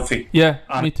and healthy. Yeah,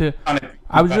 me too.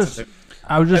 I was just.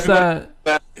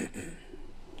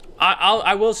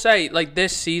 I will say, like,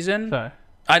 this season. Sorry.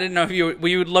 I didn't know if you were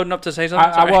you loading up to say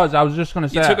something. I was just gonna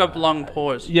say. You took a long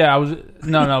pause. Yeah, I was.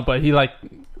 No, but he like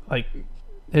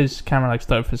his camera like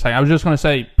stopped for a second. I was just gonna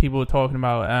say, people were talking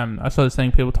about. I saw this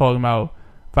thing. People talking about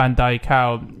Van Dijk,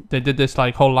 how they did this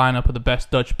like whole lineup of the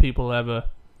best Dutch people ever,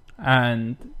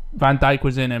 and Van Dijk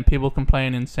was in, and people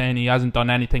complaining, saying he hasn't done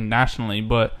anything nationally.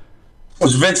 But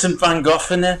was Vincent van Gogh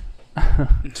in there?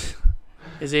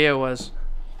 His ear was.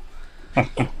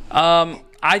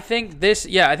 I think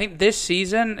this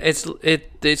season it's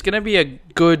going to be a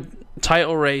good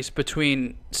title race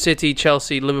between City,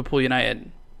 Chelsea, Liverpool,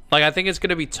 United. Like, I think it's going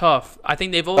to be tough. I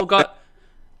think they've all got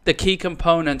the key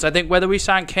components. I think whether we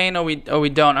sign Kane or we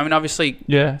don't. I mean, obviously,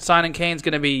 signing Kane's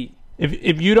going to be.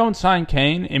 If you don't sign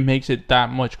Kane, it makes it that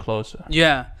much closer.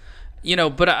 Yeah, you know,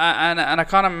 but I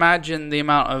can't imagine the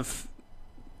amount of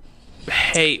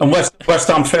hate. And West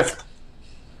Ham 5th.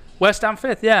 West Ham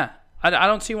 5th, yeah. I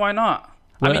don't see why not.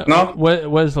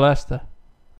 Where's Leicester?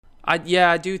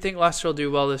 I do think Leicester will do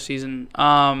well this season.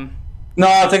 No,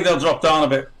 I think they'll drop down a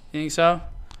bit. You think so?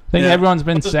 I think everyone's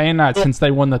been saying that since they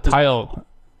won the title.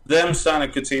 Them signing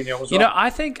Coutinho as well. You know,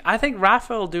 I think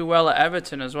Rafa will do well at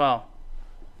Everton as well.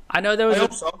 I know there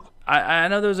was. I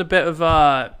know there was a bit of.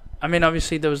 I mean,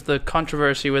 obviously there was the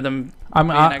controversy with him.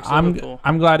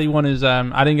 I'm glad he won his.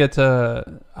 I didn't get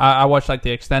to. I watched like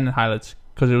the extended highlights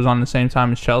because it was on the same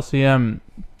time as Chelsea.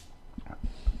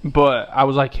 But I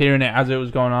was like hearing it as it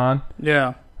was going on.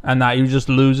 Yeah. And that he was just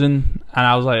losing, and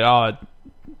I was like, oh,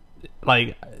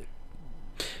 like.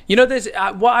 You know, there's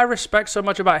what I respect so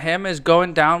much about him is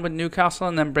going down with Newcastle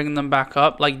and then bringing them back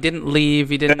up. Like, didn't leave.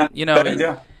 He didn't. You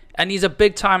know. And he's a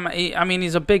big time.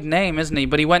 He's a big name, isn't he?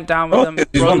 But he went down with them.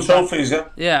 He's won trophies, yeah.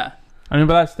 Yeah. I mean,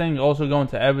 but that's the thing. Also going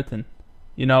to Everton,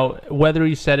 you know, whether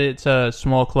he said it's a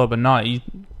small club or not,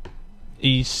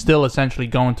 he's still essentially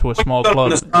going to a small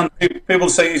club. People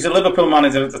say he's a Liverpool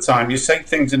manager at the time. You say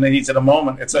things in the heat of the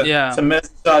moment. It's a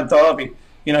Merseyside derby.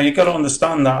 You know, you got to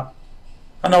understand that.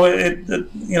 I know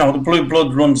you know, the blue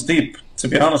blood runs deep. To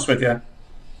be honest with you,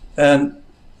 and.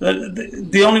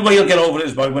 The only way you'll get over it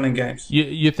is by winning games.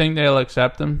 You think they'll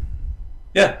accept him?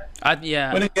 Yeah.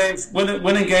 Yeah. Winning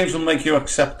games will make you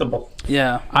acceptable.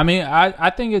 Yeah. I mean, I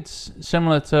think it's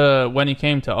similar to when he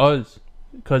came to us,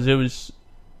 because it was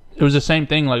the same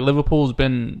thing. Like, Liverpool's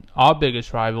been our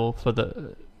biggest rival for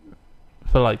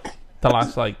like the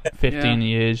last like 15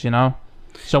 years, you know.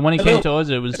 So when he came to us,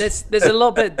 it was there's a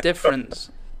little bit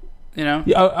difference, you know.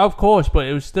 Yeah, of course, but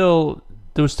it was still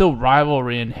there was still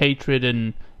rivalry and hatred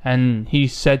and he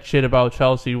said shit about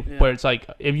Chelsea where it's like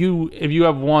if you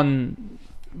have one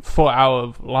foot out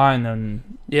of line, then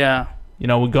you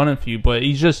know, we're gunning for you. But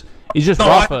he's just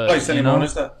Rafa, place you anymore, know?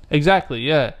 Is there? Exactly,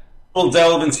 yeah. We'll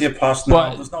delve into your past now.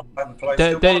 But there's no hiding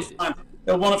place.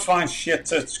 They'll want to find shit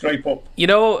to scrape up. You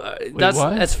know,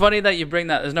 it's funny that you bring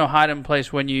that. There's no hiding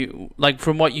place when you, like,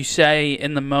 from what you say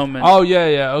in the moment. Oh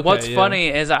yeah. Okay. What's funny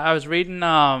is I was reading.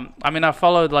 I mean, I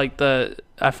follow Reddit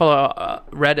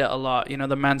a lot. You know,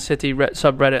 the Man City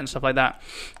subreddit and stuff like that.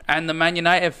 And the Man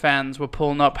United fans were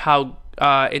pulling up how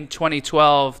in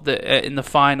 2012 in the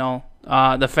final,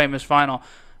 the famous final,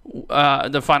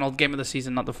 the final game of the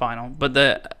season, not the final, but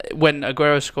when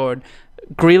Aguero scored,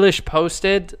 Grealish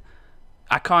posted,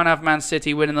 I can't have Man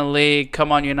City winning the league,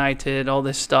 come on United, all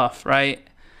this stuff, right?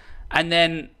 And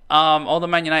then all the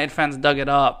Man United fans dug it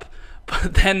up.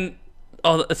 But then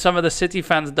some of the City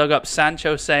fans dug up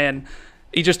Sancho saying,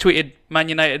 he just tweeted, Man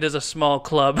United is a small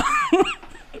club.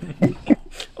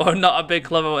 Or not a big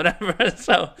club or whatever.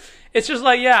 So it's just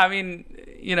like, I mean,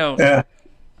 you know. Yeah.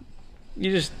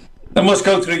 You just... That must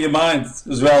go through your mind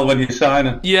as well when you're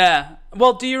signing. Yeah.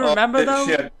 Well, do you remember, though?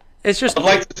 Shit. It's just I'd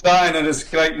like to sign and it's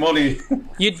great money.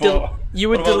 You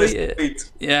would delete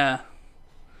it. Yeah.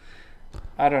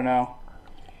 I don't know.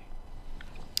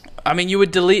 I mean, you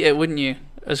would delete it, wouldn't you?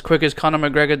 As quick as Conor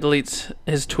McGregor deletes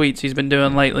his tweets he's been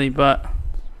doing lately, but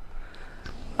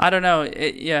I don't know.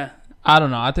 I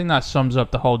don't know. I think that sums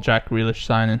up the whole Jack Grealish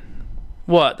signing.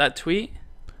 What, that tweet?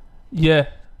 Yeah.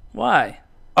 Why?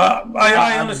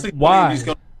 I honestly believe he's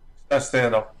going to success there,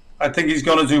 though. I think he's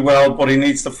going to do well, but he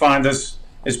needs to find his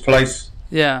place.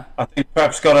 Yeah. I think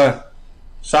Pep's got to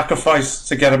sacrifice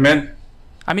to get him in.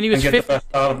 I mean, he was 15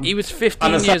 and the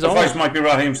years old. sacrifice might be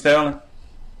Raheem Sterling.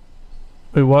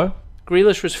 Wait, what?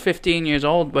 Grealish was 15 years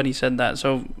old when he said that.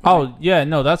 So. Oh yeah,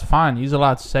 no, that's fine. He's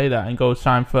allowed to say that and go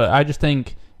sign for. I just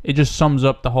think it just sums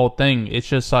up the whole thing. It's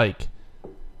just like,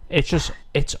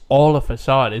 it's all a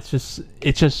facade. It's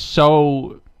just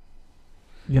so,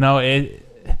 you know it,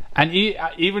 and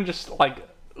even just like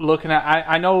looking at.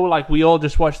 I know like we all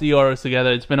just watched the Euros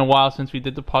together. It's been a while since we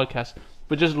did the podcast.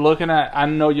 But just looking at, I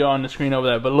know you're on the screen over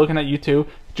there, but looking at you two,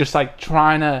 just like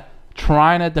trying to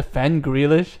defend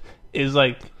Grealish is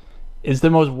the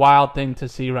most wild thing to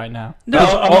see right now.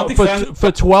 No,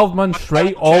 for 12 months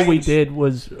straight, all we did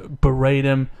was berate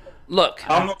him. Look,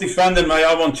 I'm not defending mate.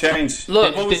 I won't change.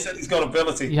 Look, They've always said he's got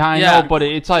ability. Yeah, I know, but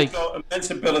it's like he's got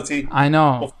immense ability. I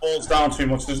know, but falls down too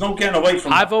much. There's no getting away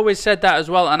from. I've always said that as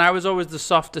well, and I was always the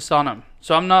softest on him.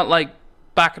 So I'm not like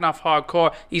backing off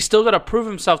hardcore. He's still got to prove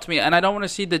himself to me, and I don't want to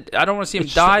see him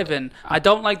dive in. I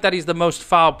don't like that he's the most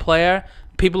foul player.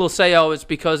 People will say, "Oh, it's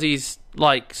because he's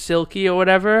like silky or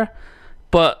whatever,"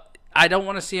 but I don't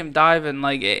want to see him dive in.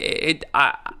 Like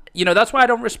that's why I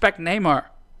don't respect Neymar.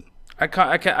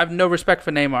 I have no respect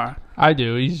for Neymar. I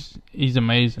do. He's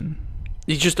amazing.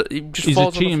 He's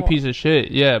a cheating piece of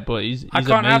shit. Yeah, but he's I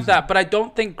can't amazing. have that. But I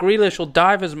don't think Grealish will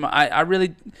dive as much. I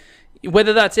really.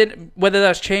 Whether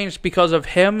that's changed because of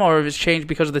him or if it's changed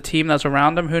because of the team that's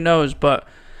around him, who knows? But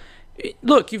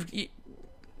look, it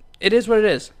is what it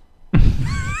is, and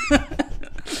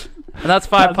that's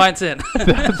 5 pints in.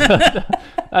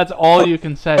 That's all you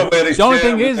can say. The only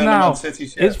thing is now is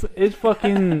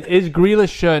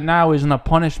Grealish shirt now isn't a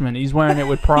punishment. He's wearing it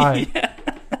with pride. Yeah.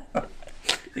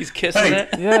 He's kissing it.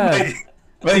 Yeah,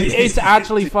 it's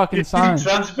actually fucking signed.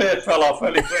 Transfer fell off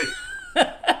anyway.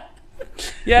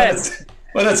 Yeah.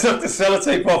 When I took the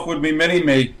sellotape off with me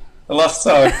mini-me the last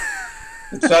time,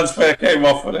 the transfer came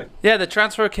off with it. Yeah, the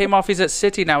transfer came off. He's at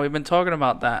City now. We've been talking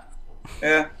about that.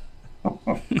 Yeah.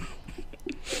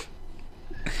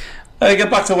 Hey, get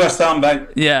back to West Ham, mate.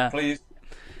 Yeah. Please.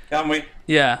 Can we?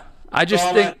 Yeah. I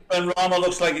just think Benrahma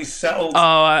looks like he's settled. Oh,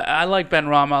 I like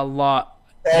Benrahma a lot.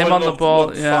 Him on the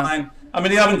ball, yeah. Fine. I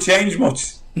mean, he haven't changed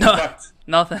much. No,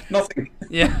 nothing. Nothing.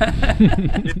 Yeah.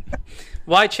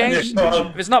 Why change?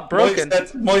 If it's not broken.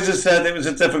 Moises said it was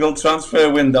a difficult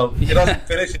transfer window. It hasn't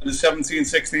finished. There's 17,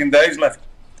 16 days left.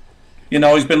 You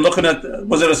know, he's been looking at,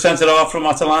 was it a centre half from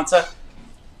Atalanta?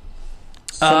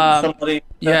 Somebody.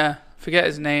 Yeah, forget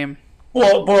his name.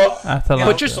 Well,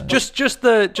 but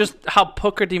just how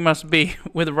puckered he must be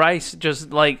with Rice just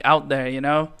like out there, you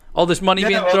know, all this money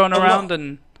being thrown around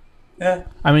and. Yeah.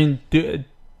 I mean,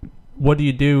 what do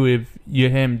you do if you're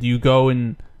him? Do you go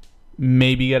and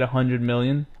maybe get 100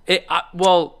 million?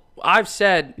 I've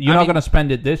said you're not going to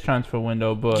spend it this transfer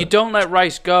window, but you don't let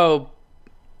Rice go.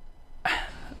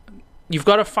 You've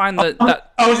got to find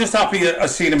that. I was just happy I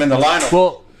seen him in the lineup.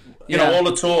 Well, you know, all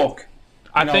the talk.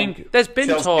 I think there's been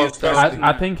talk.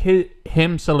 I think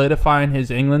him solidifying his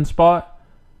England spot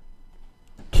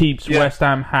keeps West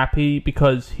Ham happy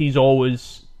because he's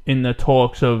always in the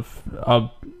talks of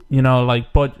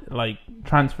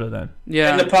transfer. Then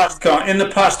in the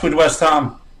past with West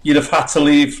Ham, you'd have had to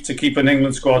leave to keep an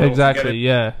England squad. Exactly.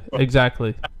 Yeah.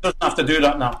 Exactly. Doesn't have to do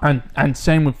that now. And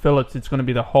same with Phillips. It's going to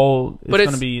be the whole. It's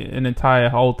going to be an entire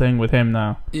whole thing with him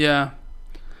now. Yeah.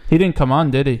 He didn't come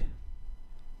on, did he?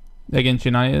 Against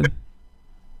United?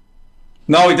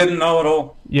 No, he didn't know at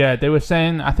all. Yeah, they were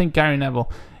saying. I think Gary Neville.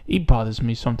 He bothers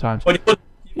me sometimes. But you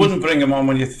wouldn't bring him on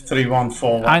when you're 3-1,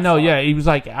 4-1. I know. Yeah, he was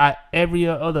like every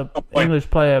other English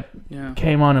player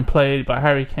came on and played, but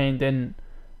Harry Kane didn't.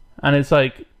 And it's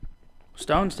like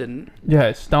Stones didn't.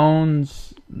 Yeah,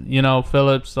 Stones. You know,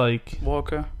 Phillips. Like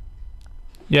Walker.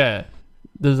 Yeah,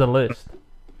 there's a list.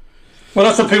 Well,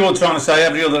 that's what people are trying to say.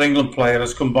 Every other England player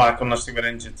has come back unless they were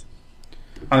injured,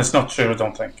 and it's not true. I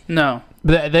don't think. No,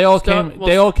 but they all came.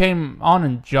 They all came on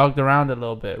and jogged around a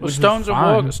little bit. Well, Stones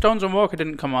and Walker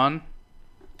didn't come on.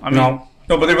 I mean,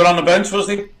 no, but they were on the bench, was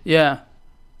he? Yeah.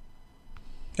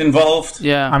 Involved.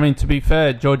 Yeah. I mean, to be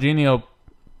fair, Jorginho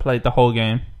played the whole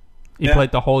game. He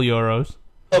played the whole Euros.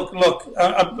 Look.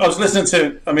 I was listening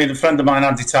to. I mean, a friend of mine,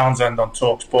 Andy Townsend, on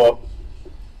TalkSport,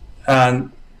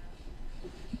 and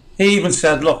he even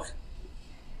said, "Look,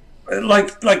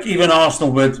 like even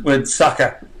Arsenal with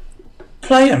Saka,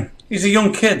 play him. He's a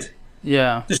young kid.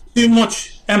 Yeah. There's too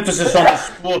much emphasis on the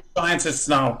sports scientists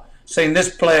now saying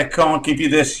this player can't give you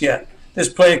this yet. this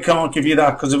player can't give you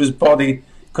that because of his body,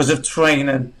 because of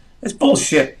training. It's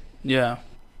bullshit. Yeah.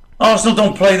 Arsenal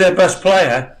don't play their best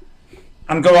player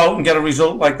and go out and get a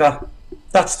result like that.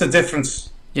 That's the difference.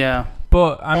 Yeah.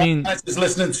 But I mean, I'm just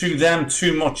listening to them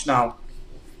too much now.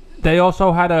 they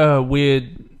also had a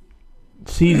weird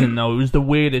season, though. It was the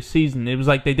weirdest season. It was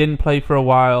like they didn't play for a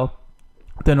while.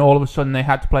 Then all of a sudden they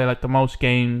had to play like the most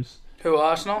games. Who,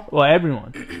 Arsenal? Well,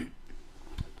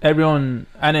 everyone,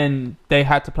 and then they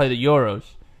had to play the Euros,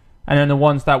 and then the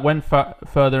ones that went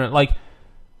further, like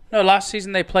No, last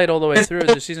season they played all the way through.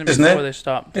 The season before they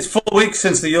stopped. It's 4 weeks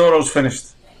since the Euros finished.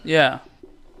 Yeah.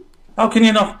 How can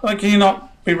you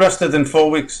not be rested in 4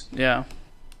 weeks? Yeah.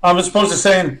 I was supposed to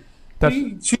saying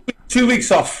That's- 2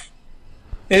 weeks off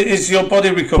is your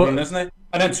body recovering, isn't it?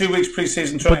 And then 2 weeks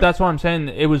pre-season training. But that's what I'm saying.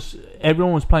 It was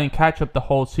everyone was playing catch up the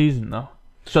whole season, though.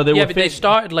 So they Yeah, were but they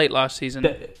started late last season.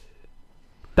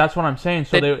 That's what I'm saying.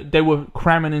 So they were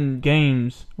cramming in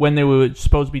games when they were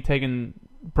supposed to be taking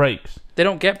breaks. They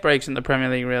don't get breaks in the Premier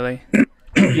League, really.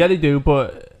 Yeah, they do.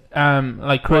 But like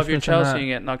Well, if you're Christmas Chelsea, and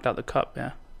you get knocked out the cup,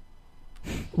 yeah.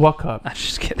 what cup? I'm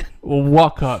just kidding. Well,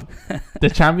 what cup? The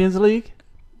Champions League?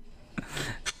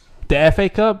 The FA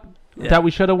Cup that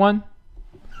we should have won?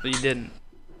 But you didn't.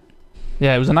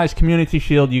 Yeah, it was a nice community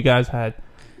shield you guys had,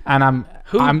 and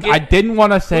I gi- didn't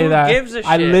want to say who that. gives a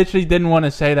I shit? literally didn't want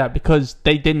to say that because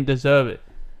they didn't deserve it.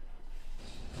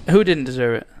 Who didn't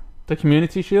deserve it? The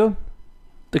community shield,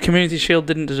 The Community Shield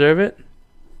didn't deserve it?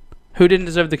 Who didn't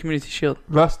deserve the Community Shield?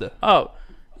 Leicester. Oh.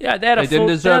 Yeah, they had They didn't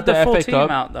deserve the the full FA team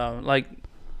Cup. out, though. Like,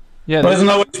 Yeah, But isn't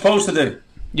that what you're supposed to do?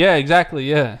 yeah, exactly.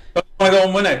 Yeah, I go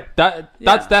and win it. that's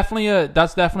Yeah.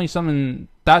 definitely something.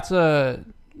 That's a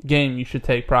game you should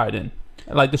take pride in.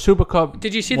 Like the Super Cup.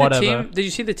 did you see whatever. the team? Did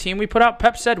you see the team we put out?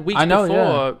 Pep said weeks I know, before,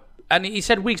 yeah. and he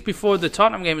said weeks before the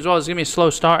Tottenham game as well. It's gonna be a slow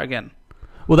start again.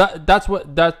 Well,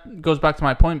 that goes back to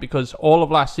my point because all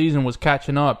of last season was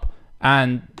catching up,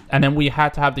 and then we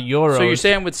had to have the Euros. So you're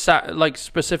saying with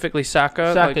specifically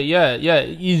Saka? Saka, like, yeah,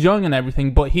 he's young and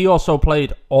everything, but he also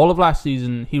played all of last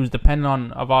season. He was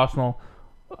dependent of Arsenal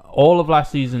all of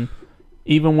last season,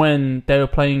 even when they were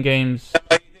playing games.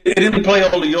 He didn't play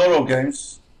all the Euro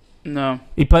games. No.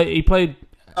 He played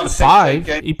Not a 5. 6-8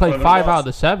 game, He played whatever it 5 was. out of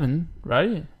the 7,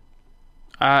 right?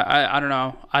 I don't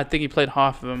know. I think he played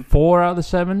half of them. 4 out of the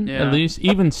 7 Yeah. at least.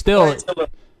 Even still,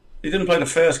 He didn't play the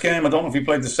first game. I don't know if he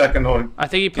played the second or. I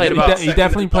think he played He about. he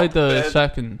definitely played the third.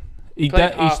 second. He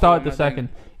Played half started of the them, I think.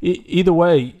 second. Either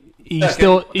way, he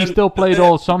Second. still played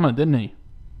all summer, didn't he?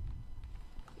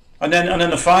 And then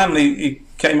the final, he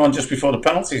came on just before the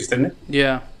penalties, didn't he?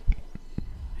 Yeah.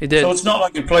 He did. So it's not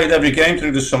like you played every game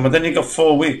through the summer. Then you got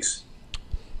 4 weeks.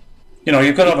 You know,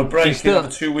 you've got to have a break. He's You have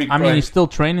a 2 week I break. mean, he's still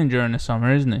training during the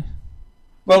summer, isn't he?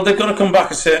 Well, they've got to come back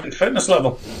a certain fitness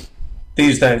level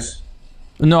these days.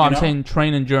 No, I'm know? saying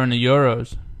training during the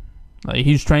Euros. Like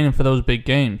he's training for those big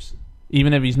games,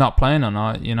 even if he's not playing or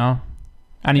not, you know.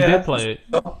 And he Yeah. did play it.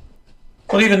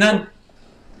 But even then,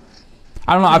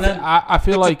 I don't know. even then, I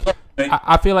feel like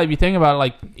I feel like if you think about it,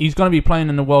 like he's going to be playing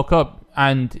in the World Cup,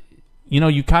 and you know,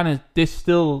 you kind of this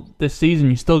season,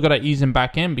 you still got to ease him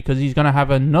back in because he's going to have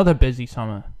another busy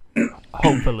summer,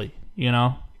 hopefully. You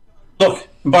know. look,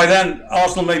 by then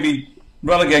Arsenal may be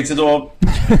relegated or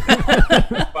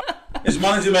his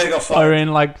manager may have got Or fired.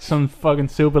 in like some fucking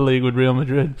Super League with Real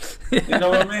Madrid. You know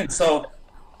what I mean? So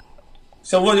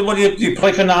what do you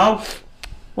play for now?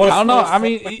 What if, I don't know. What if, I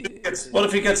mean, what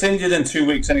if he gets injured in 2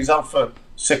 weeks and he's out for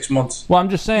 6 months? well, I'm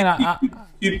just saying.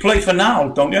 You play for now,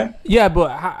 don't you? Yeah, but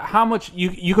how much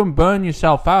you can burn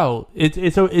yourself out?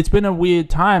 It's been a weird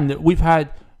time that we've had.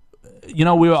 You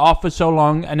know, we were off for so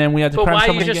long, and then we had to. But cram why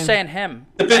so are you many just games. saying him?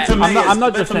 The bit for me I'm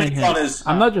not the just bit for saying me, him. Con, is,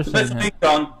 I'm not just the bit saying for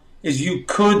him. me, Con, is you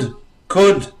could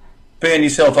burn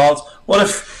yourself out. What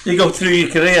if you go through your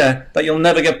career that you'll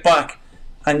never get back,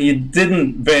 and you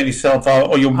didn't burn yourself out,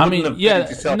 or you wouldn't I mean, have yeah, burned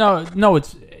yourself out? no,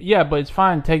 it's but it's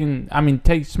fine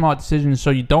take smart decisions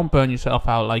so you don't burn yourself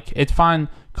out. Like it's fine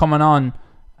coming on.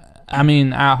 I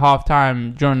mean, at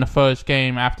halftime during the first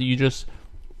game after you just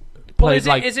played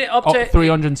is it up to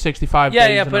 365 Yeah,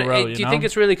 days yeah, in but a row. do you know? think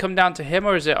it's really come down to him,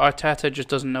 or is it Arteta just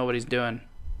doesn't know what he's doing?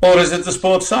 Or is it the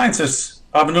sports scientists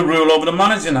having a rule over the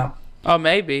manager now? Oh,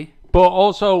 maybe. But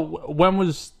also, when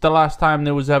was the last time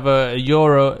there was ever a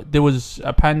Euro? There was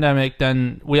a pandemic.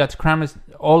 Then we had to cram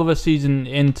all of a season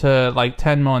into like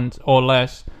 10 months or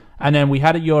less, and then we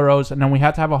had a Euros, and then we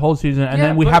had to have a whole season, and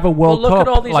then we have a World look Cup. at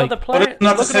all these like, other players. But it's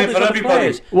not the Look at all same these for other everybody.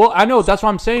 players. well, I know that's what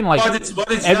I'm saying. Like Why did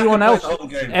everyone Xhaka play else, the whole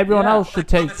game? everyone Yeah. else should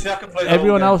take Why did Xhaka play the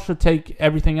everyone whole else should take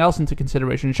everything else into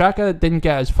consideration. Xhaka didn't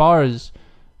get as far as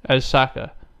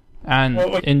Saka, and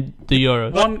Well, in the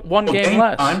Euros. One game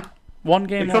less. time. One He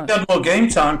game probably less. had more game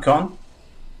time, Con.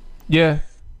 Yeah.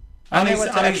 And they he's,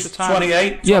 went to and extra he's time.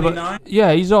 28, Yeah, 29. but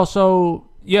yeah, he's also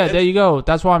there you go.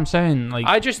 That's what I'm saying. Like,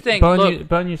 I just think,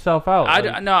 burn yourself out.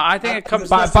 Like, no, I think it comes.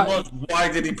 The But- question was,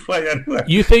 why did he play anyway?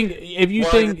 you think if you Why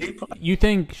think did he play? you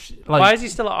think like Why is he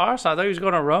still at Arsenal? I thought he was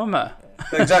going to Roma.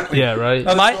 Exactly. yeah, right.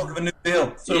 That's My- talk of a new deal.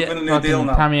 Talk Yeah. of a new deal Fucking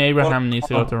now. Tammy Abraham needs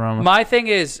to go to Roma. My thing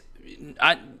is,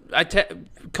 a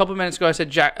couple of minutes ago I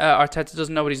said Arteta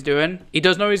doesn't know what he's doing. He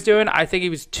does know what he's doing. I think he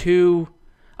was too.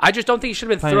 I just don't think he should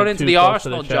have been Playing thrown it into too the close to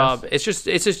the Arsenal chest. job.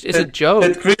 It's a joke.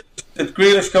 Did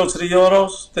Grealish go to the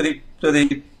Euros? Did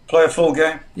he play a full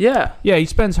game? Yeah. Yeah, he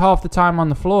spends half the time on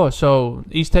the floor, so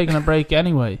he's taking a break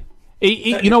anyway.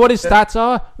 You know what his stats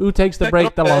are? Who takes the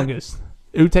break the longest?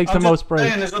 Who takes the I'm most just breaks?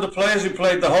 saying, there's other players who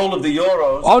played the whole of the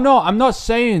Euros. Oh no, I'm not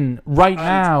saying right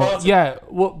now. Sparta. Yeah,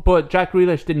 but Jack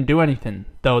Grealish didn't do anything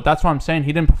though. That's what I'm saying.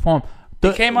 He didn't perform.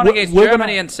 He came on against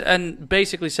Germany and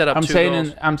basically set up I'm two saying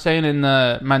goals. I'm saying in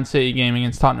the Man City game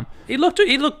against Tottenham. He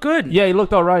looked good. Yeah, he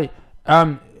looked all right.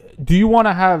 Do you want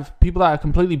to have people that are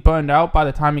completely burned out by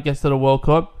the time it gets to the World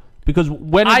Cup? Because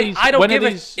when are these, I don't when give are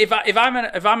a these, if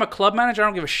I'm a club manager, I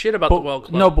don't give a shit about the World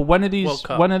Cup. No, but when are World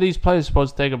Cup. these players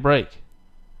supposed to take a break?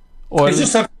 Or He's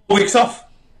just had 4 weeks off.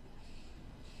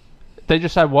 they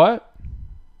just said what?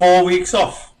 4 weeks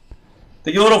off.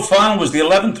 The Euro final was the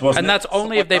 11th, wasn't it? And that's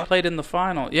only if they played in the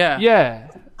final. Yeah. Yeah.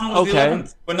 Final was the Okay.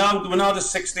 11th. We're now the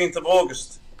 16th of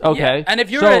August. Okay. Yeah. And if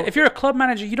you're So- if you're a club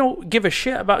manager, you don't give a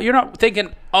shit about. You're not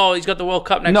thinking, oh, he's got the World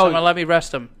Cup next No. summer. Let me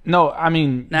rest him. no, I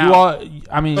mean Now. you are.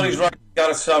 I mean But he's right.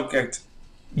 Gareth Southgate.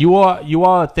 you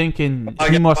are thinking I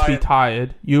he get must be tired.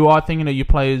 tired. You are thinking of your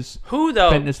players' Who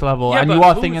though? fitness level, Yeah, and but you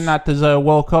are who's- thinking that there's a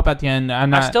World Cup at the end.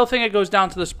 And I that, still think it goes down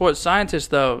to the sports scientist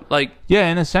though. Like yeah,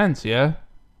 in a sense, yeah.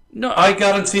 no, I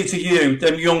guarantee to you,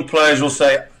 them young players will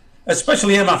say,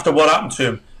 especially him after what happened to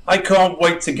him, I can't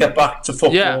wait to get back to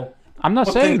football. Yeah. I'm not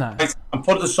Put saying things that. right and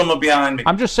put the summer behind me.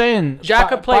 I'm just saying. Xhaka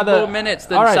by played the- more minutes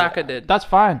than all right, Saka did. That's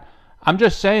fine. I'm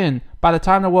just saying, by the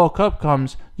time the World Cup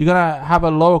comes, you're gonna have a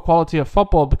lower quality of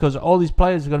football because all these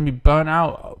players are gonna be burnt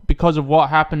out because of what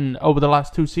happened over the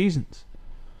last 2 seasons.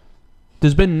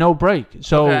 There's been no break,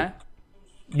 so okay.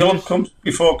 No one comes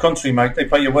before country, mate. They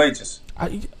pay your wages.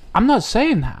 I'm not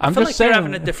saying that. I'm I feel just like saying. you're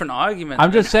having a different argument.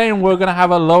 I'm just saying we're gonna have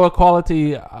a lower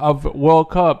quality of World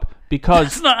Cup because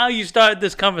That's not how you started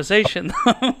this conversation.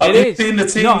 Have you is. seen the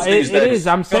teams No, these it days? is.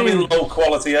 I'm It's gonna be saying- low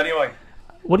quality anyway.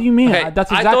 what do you mean? Okay, That's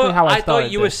exactly how I started.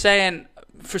 thought you were this. saying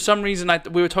for some reason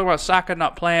we were talking about Saka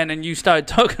not playing, and you started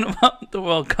talking about the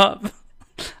World Cup.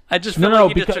 I just feel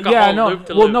like you just took a whole loop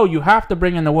to Well, loop. no, you have to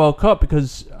bring in the World Cup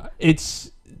because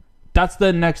that's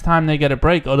the next time they get a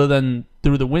break, other than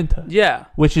through the winter, Yeah,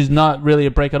 which is not really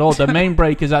a break at all. The main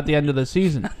break is at the end of the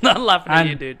season, not laughing at and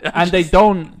you, dude. and they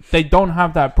don't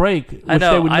have that break, which I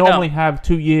know, they would I know. normally have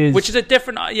 2 years. Which is a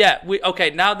different.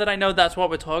 Okay. Now that I know that's what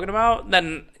we're talking about,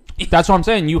 then That's what I'm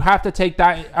saying. You have to take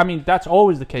that. I mean, that's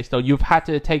always the case, though. You've had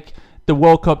to take the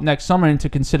World Cup next summer into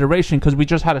consideration because we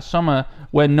just had a summer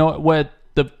where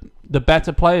the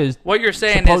better players. what you're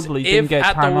saying is Supposedly didn't if get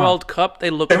at the time off. World Cup they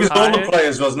look It was all the tired.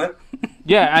 players, wasn't it?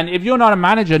 Yeah, and if you're not a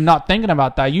manager not thinking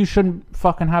about that, you shouldn't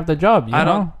fucking have the job. You I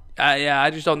know? don't. I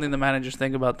just don't think the managers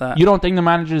think about that. You don't think the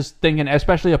manager's thinking,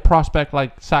 especially a prospect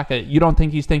like Saka, you don't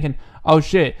think he's thinking, oh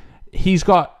shit, he's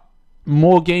got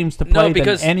more games to play no,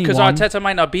 because than anyone. Arteta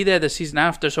might not be there the season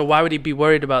after, so why would he be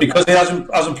worried about Because that? he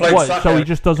hasn't played What, Saka so he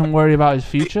just doesn't worry about his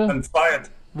future? and fired.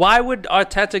 Why would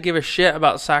Arteta give a shit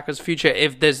about Saka's future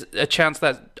if there's a chance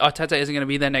that Arteta isn't going to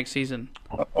be there next season?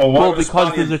 Or Well, why was because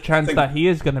Spaniard there's a chance think- that he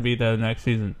is going to be there next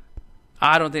season.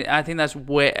 I don't think. I think that's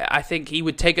where. I think he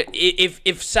would take it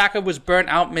if Saka was burnt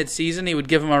out mid-season, he would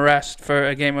give him a rest for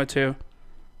a game or two.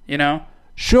 You know.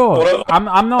 Sure, Well,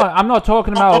 I'm not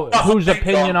talking about what whose about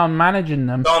opinion Don? on managing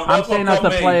them. Don, I'm what saying about as the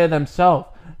me? player themselves.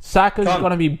 Saka's Don.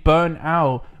 going to be burnt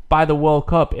out by the World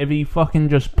Cup if he fucking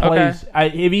just plays.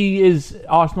 If he is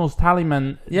Arsenal's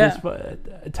talisman, Yeah.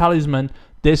 talisman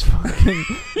this fucking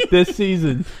this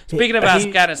season. Speaking of he,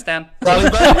 Afghanistan,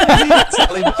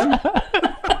 Taliban?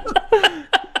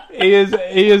 he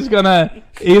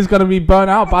is gonna be burnt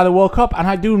out by the World Cup, and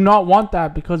I do not want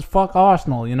that because fuck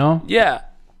Arsenal, you know. yeah.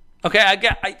 Okay, I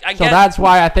get. So that's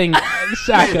why I think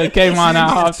Saka came on at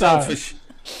half time. Selfish.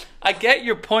 I get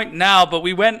your point now, but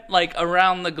we went like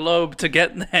around the globe to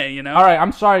get there. You know. All right,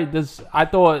 I'm sorry. I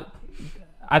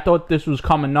thought this was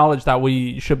common knowledge that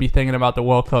we should be thinking about the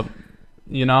World Cup.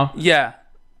 You know. Yeah.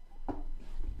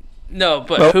 No,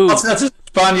 but Well, who? that's a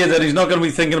Spaniard that he's not going to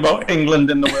be thinking about England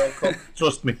in the World Cup.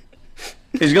 Trust me.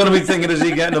 He's going to be thinking, is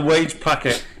he getting a wage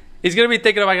packet? He's gonna be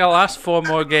thinking about the last 4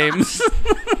 more games.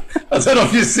 I don't know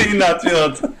if you've seen that, you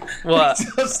know. What?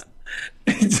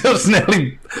 He just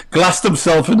nearly glassed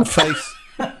himself in the face.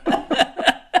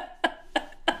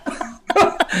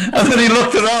 And then he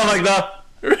looked around like that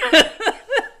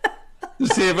to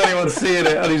see if anyone's seeing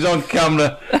it, and he's on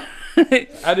camera.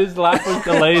 And his laugh was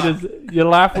delayed. Your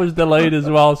laugh was delayed as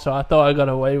well, so I thought I got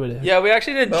away with it. Yeah, we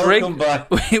actually didn't Welcome drink.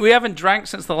 back. We haven't drank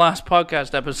since the last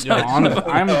podcast episode. Yeah, honestly,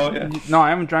 Oh, yeah. I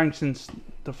haven't drank since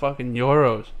the fucking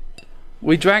Euros.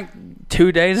 We drank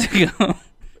 2 days ago.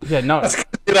 Yeah, no. That's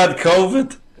because you had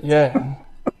COVID Yeah.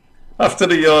 after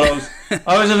the Euros.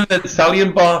 I was in an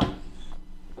Italian bar.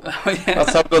 Oh, yeah.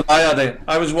 That's how good I had it.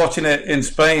 I was watching it in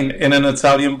Spain in an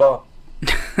Italian bar.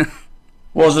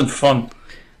 Wasn't fun.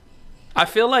 I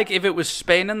feel like if it was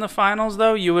Spain in the finals,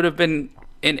 though, you would have been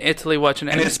in Italy watching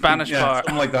it in the Spanish yeah, bar.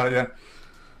 something like that. Yeah,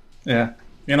 yeah.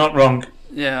 You're not wrong.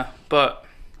 Yeah, but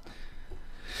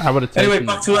I would have taken. Anyway,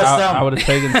 back to West Ham. I would have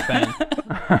taken Spain.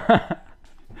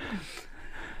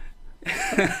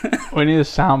 We need a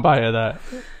soundbite of that.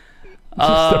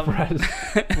 Just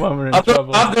depressed when we're in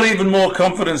trouble. I've got even more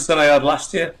confidence than I had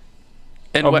last year.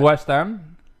 Of West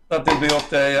Ham. That they'll be up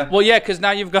there. Yeah. Well, yeah, because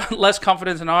now you've got less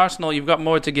confidence in Arsenal. You've got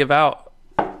more to give out.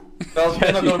 Well,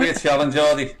 they're not going to be a challenge,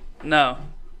 are they? No.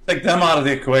 Take them out of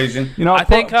the equation. You know, I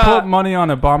think, put money on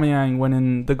Aubameyang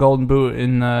winning the Golden Boot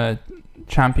in the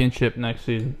Championship next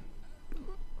season.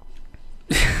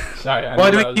 Sorry. Why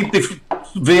do we keep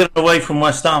veering away from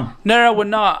West Ham? No, we're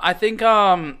not. I think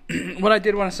what I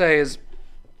did want to say is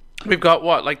we've got,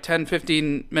 what, like 10,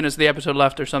 15 minutes of the episode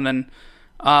left or something.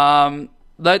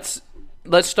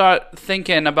 Let's start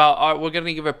thinking about we're going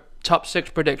to give a top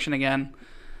 6 prediction again.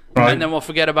 Right. And then we'll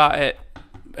forget about it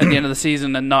at the end of the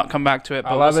season and not come back to it. But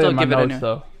I'll we'll have it still in my give it notes,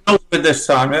 anyway. though. With this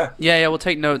time, yeah. Yeah, we'll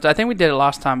take notes. I think we did it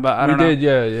last time, but I don't know. We did,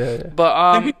 yeah.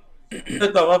 But, We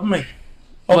did though, haven't we?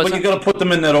 Oh, What's but you that? got to put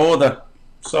them in their order.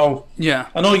 So yeah.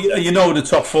 I know you know who the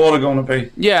top 4 are going to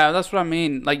be. Yeah, that's what I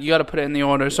mean. Like, you got to put it in the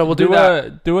order. So we'll do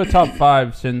that. Do a top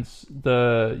 5 since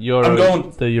the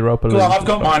the Europa League. Well, I've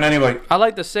got mine anyway. I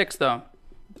like the 6, though.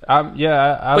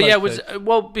 Yeah, I But like yeah,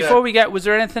 six. before we get, was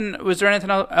there anything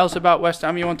else about West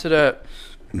Ham you wanted to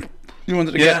Yeah.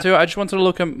 get to? I just wanted to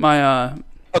look at my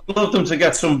I'd love them to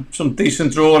get some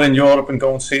decent draw in Europe and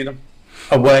go and see them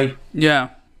away. yeah.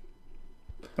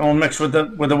 Go and mix with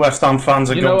the West Ham fans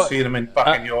and You know go and what? see them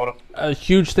back in Europe. A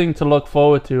huge thing to look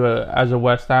forward to as a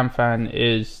West Ham fan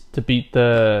is to beat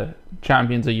the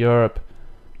champions of Europe,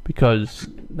 because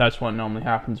that's what normally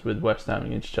happens with West Ham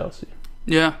against Chelsea.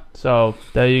 Yeah. So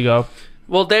there you go.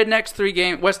 Well, their next 3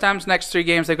 games, West Ham's next 3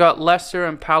 games, they've got Leicester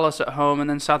and Palace at home, and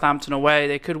then Southampton away.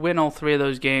 They could win all 3 of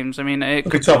those games. I mean, it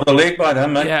Look at top of the league by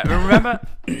then, mate. yeah.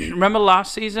 Remember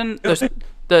last season,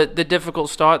 the difficult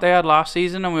start they had last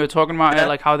season, and we were talking about it,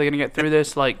 like how they're going to get through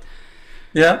this, like,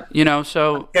 Yeah. you know.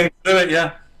 So Came through it,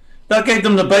 yeah. That gave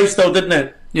them the base, though, didn't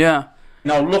it? yeah,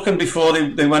 You know, looking before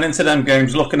they went into them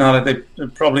games, looking at it, they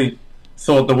probably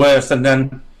thought the worst, and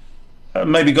then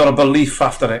maybe got a belief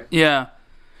after it. yeah.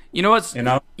 You know what's You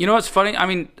know. what's funny? I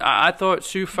mean, I thought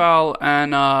Soufal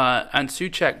and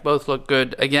Souček both looked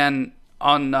good again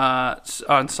on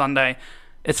Sunday.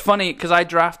 It's funny because I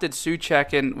drafted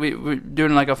Souček and we were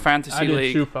doing like a fantasy I did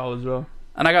league, Soufal as well.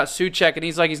 and I got Souček, and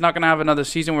he's like, he's not going to have another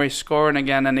season where he's scoring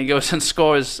again, and he goes and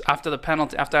scores after the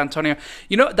penalty after Antonio.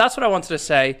 You know, that's what I wanted to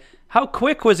say. How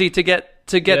quick was he to get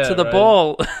to the right.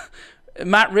 ball?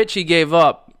 Matt Ritchie gave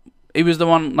up. He was the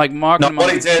one like marking No, him.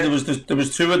 what he did there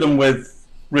was 2 of them with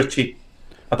Ritchie.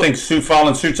 I think Soufal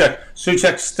and Souček.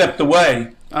 Souček stepped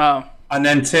away Oh, and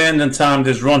then turned and timed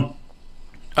his run.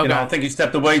 okay. You know, I think he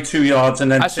stepped away 2 yards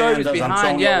and then I saw he turned was as behind,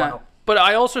 Antonio yeah. went up. But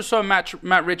I also saw Matt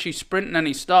Ritchie sprinting and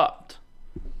he stopped.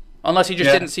 Unless he just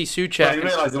Yeah. didn't see But he Souček.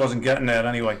 realised he wasn't getting there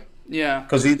anyway Yeah,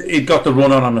 because he'd got the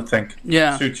run on him, I think.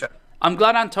 yeah. Souček. I'm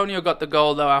glad Antonio got the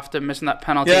goal though after missing that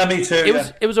penalty. Yeah, me too.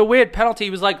 It was a weird penalty.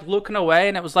 He was like looking away,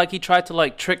 and it was like he tried to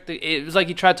like it was like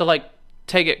he tried to like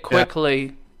take it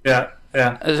quickly, Yeah.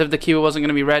 as if the keeper wasn't going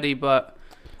to be ready. But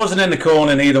Wasn't in the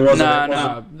corner either, was No, it?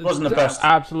 no. Wasn't the best.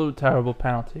 Absolute terrible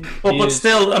penalty. But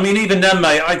still, I mean, even then,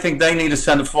 mate, I think they need a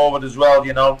centre forward as well.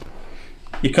 You know,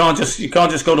 you can't just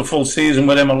go the full season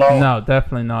with him alone. No,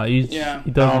 definitely not. He doesn't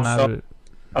No, have so- it.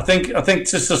 I think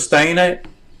to sustain it,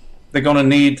 they're going to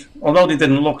need. Although they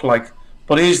didn't look like,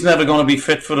 but he's never going to be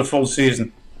fit for the full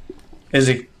season, is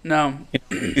he? no,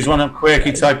 He's one of them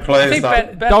quirky type I players think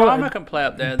that Ben Don't- Rama can play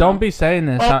up there. Don't though. be saying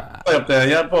this. play up there,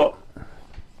 yeah. But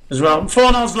as well,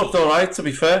 Fornals looked all right. To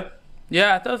be fair,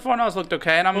 Yeah, those Fornals looked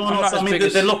okay, and I'm not Fornals, as I mean, big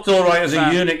as they looked all right as a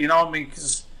fan. unit. You know, I mean,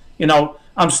 'cause, you know,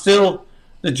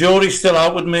 the jury's still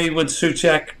out with me with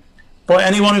Souček, but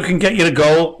anyone who can get you the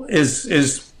goal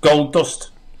is gold dust.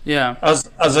 yeah,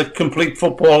 As a complete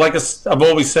footballer, like I've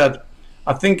always said,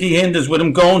 I think he hinders with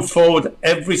him going forward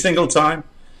every single time.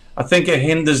 I think it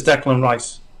hinders Declan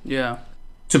Rice Yeah.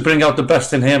 to bring out the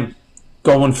best in him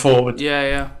going forward.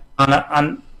 Yeah.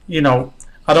 And you know,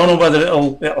 I don't know whether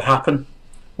it'll happen,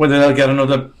 whether they'll get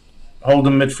another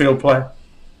holding midfield player.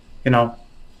 You know,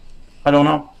 I don't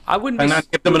know. I wouldn't And be. then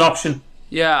give them an option.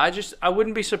 Yeah, I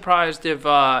wouldn't be surprised if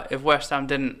West Ham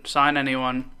didn't sign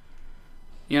anyone.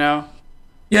 You know.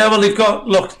 Yeah, well, they've got.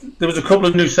 Look, there was a couple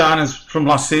of new signings from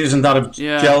last season that have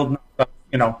Yeah. gelled.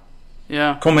 You know,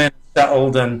 Yeah. come in,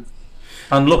 settled, and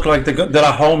look like they're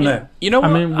at home there. You know what?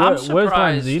 I mean, I'm where's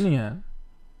surprised. Lanzini at?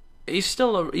 He's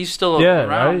still Yeah, around.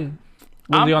 right.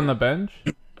 Was he I'm- on the bench?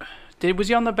 Was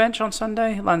he on the bench on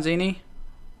Sunday, Lanzini?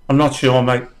 I'm not sure,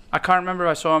 mate. I can't remember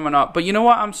if I saw him or not. But you know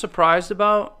what I'm surprised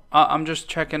about? I'm just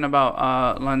checking about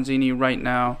Lanzini right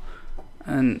now.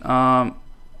 And I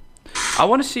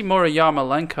want to see more of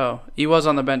Yarmolenko. He was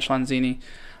on the bench, Lanzini.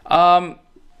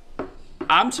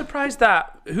 I'm surprised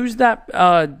that... Who's that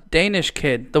Danish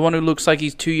kid? The one who looks like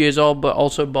he's 2 years old but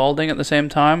also balding at the same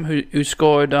time? Who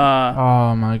scored...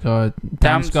 Oh my god,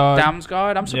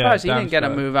 Damsgaard. I'm surprised he didn't get a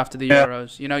Damsgaard. move after the Yeah.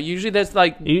 Euros. You know, usually there's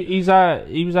like... He was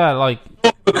at like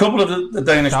A couple of the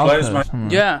Danish Schalke players, or mate.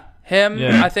 something. Yeah. Him,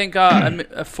 Yeah. I think a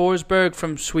Forsberg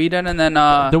from Sweden, and then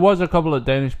There was a couple of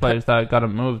Danish players that got a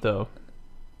move though.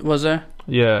 was there?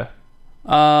 Yeah.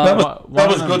 That one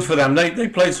was of good them- for them. They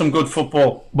played some good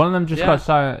football. One of them just Yeah.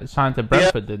 got signed to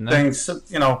Brentford, didn't they? Things,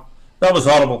 you know, that was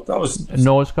horrible. That was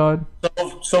Norsgaard.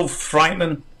 so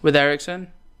frightening. With Ericsson?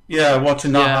 Yeah,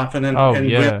 watching that Yeah. happen in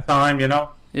Yeah. real time, you know.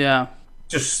 Yeah.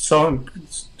 Just so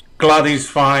glad he's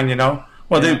fine, you know.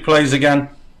 Whether Yeah. he plays again,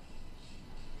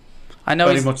 I know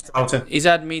very much doubt it. he's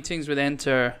had meetings with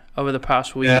Inter over the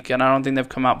past week, Yeah. and I don't think they've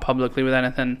come out publicly with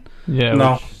anything. Yeah,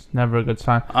 No. which is never a good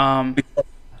sign. Well,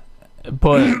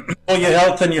 But your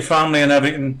health and your family and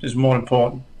everything is more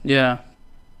important. Yeah.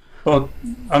 But,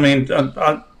 I mean,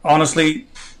 I, honestly,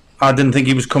 I didn't think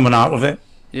he was coming out of it.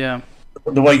 Yeah.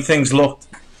 The way things looked.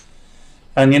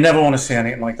 And you never want to see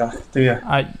anything like that, do you?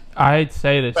 I'd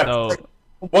say this though.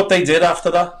 What they did after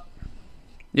that,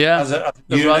 Yeah. as a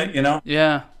The unit, run. you know,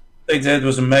 Yeah. they did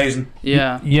was amazing.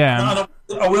 Yeah. Yeah.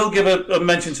 And I will give a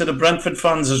mention to the Brentford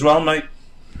fans as well, mate.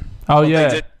 Oh What yeah.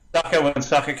 they did, Saka, when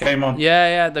Saka came on.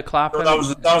 Yeah, the clapping. That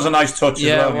was a nice touch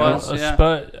Yeah, as it well. was. You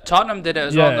know? Yeah. Tottenham did it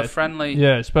as well in the friendly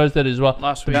Yeah, Spurs did as well.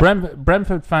 last The week.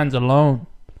 Brentford fans alone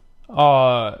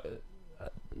are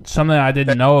something I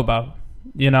didn't know about.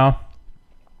 You know,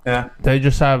 Yeah. they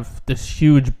just have this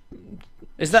huge.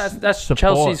 That's support.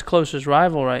 Chelsea's closest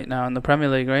rival right now in the Premier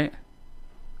League, right?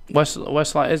 West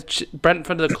is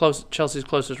Brentford Chelsea's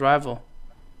closest rival.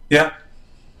 Yeah.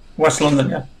 West London,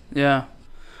 yeah. Yeah.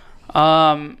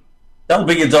 That'll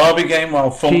be your derby game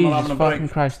while Fulham are having Jesus a break. fucking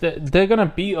Christ! They're gonna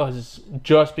beat us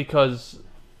just because.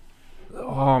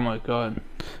 Oh my god!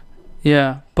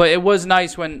 Yeah, but it was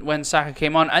nice when Saka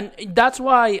came on, and that's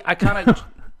why I kind of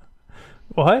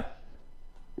What?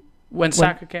 when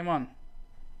Saka came on.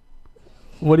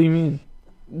 What do you mean?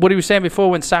 What he was saying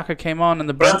before when Saka came on and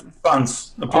the Brentford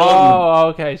fans, applauding Oh,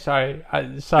 okay. Sorry.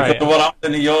 Sorry. because of what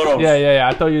happened in the Euros. Yeah.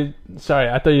 I thought you. Sorry,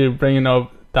 I thought you were bringing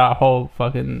up that whole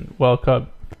fucking World Cup.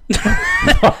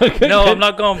 No, I'm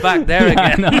not going back there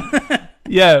again.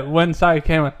 Yeah, when Saka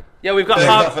came on. Yeah, we've got Save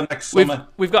that half. for next summer.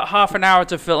 We've got half an hour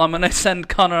to fill. I'm gonna send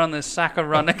Connor on this Saka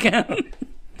run again.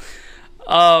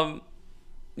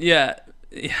 Yeah.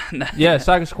 Yeah,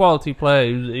 Saka's quality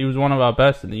play. He was one of our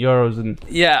best in the Euros, and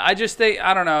Yeah, I just think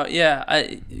I don't know. Yeah,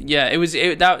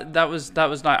 that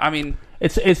was nice. I mean,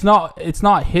 it's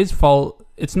not his fault.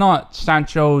 It's not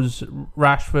Sancho's,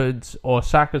 Rashford's, or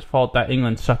Saka's fault that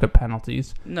England suck at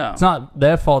penalties. no. It's not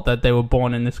their fault that they were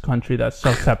born in this country that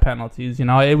sucks at penalties. You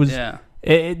know, it was. Yeah.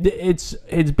 It's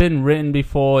been written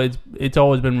before. It's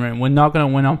always been written. We're not going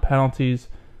to win on penalties.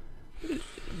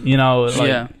 You know, like,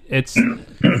 Yeah. it's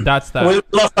that's that. We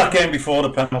lost that game before the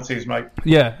penalties, mate.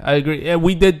 Yeah, I agree. Yeah,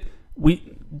 we did.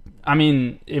 I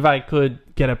mean, if I could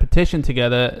get a petition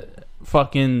together,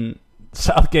 fucking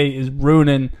Southgate is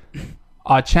ruining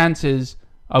our chances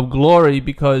of glory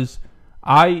because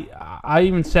I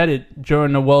even said it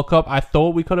during the World Cup. I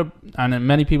thought we could have, and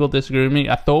many people disagree with me.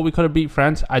 I thought we could have beat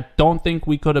France. I don't think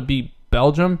we could have beat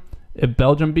Belgium. If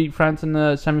Belgium beat France in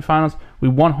the semifinals, we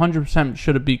 100%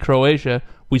 should have beat Croatia.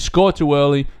 We scored too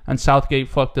early, and Southgate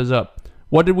fucked us up.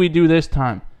 What did we do this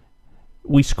time?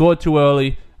 We scored too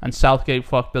early, and Southgate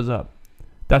fucked us up.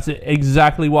 That's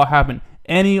exactly what happened.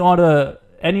 Any other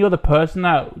person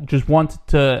that just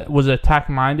was attack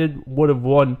minded would have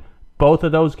won both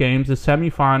of those games, the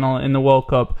semi-final in the World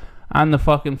Cup and the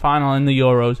fucking final in the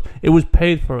Euros. It was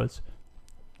paid for us.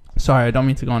 Sorry, I don't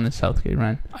mean to go on this Southgate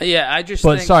rant. Yeah, I just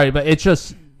But think... sorry, but it's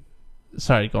just...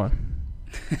 Sorry, go on.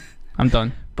 I'm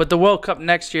done. But the World Cup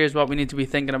next year is what we need to be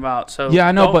thinking about. So Yeah,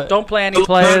 I know, don't, but- don't play any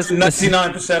players.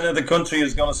 99% of the country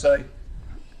is going to say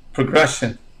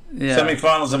progression. Yeah.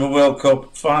 Semi-finals of a World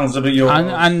Cup, finals of a Euro.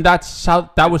 And that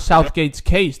was Southgate's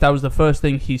case. That was the first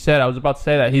thing he said. I was about to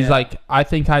say that. He's like, I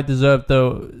think I deserve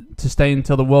to stay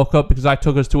until the World Cup because I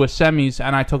took us to a semis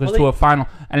and I took us to a final.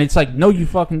 And it's like, no, you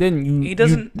fucking didn't.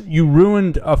 You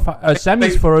ruined a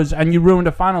semis for us and you ruined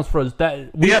a finals for us.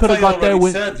 That we could have got there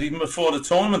with. Said, even before the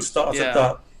tournament started,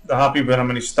 that they're happy with him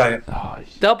and he's staying.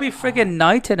 They'll be friggin'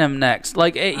 knighting him next.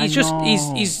 Like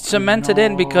he's cemented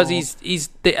in because he's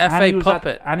the FA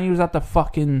puppet. And he was at the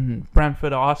fucking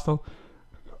Brentford Arsenal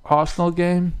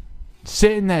game,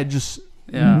 sitting there just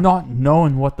not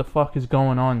knowing what the fuck is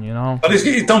going on. You know. But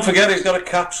don't forget, he's got to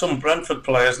cap some Brentford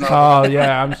players now. Oh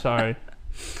yeah, I'm sorry.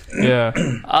 Yeah.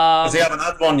 Because he haven't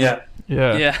had one yet.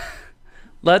 Yeah. Yeah.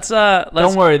 Let's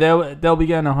Don't worry, they'll be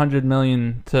getting 100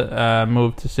 million to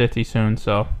move to City soon.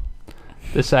 So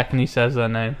the second he says their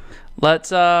name,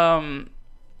 let's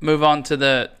move on to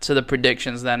the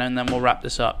predictions then, and then we'll wrap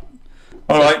this up.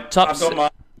 All right, top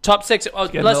six. Oh,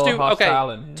 let's do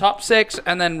top six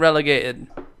and then relegated.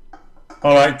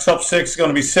 All right, top six is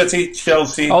going to be City,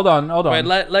 Chelsea. Hold on. Wait,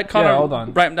 let Connor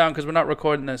write them down because we're not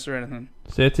recording this or anything.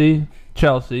 City,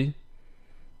 Chelsea,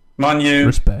 Man U,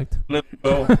 respect,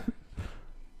 Liverpool.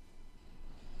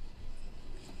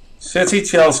 City,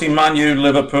 Chelsea, Man U,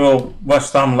 Liverpool,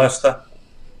 West Ham, Leicester.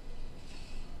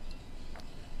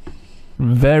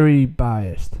 Very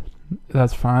biased.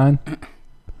 That's fine.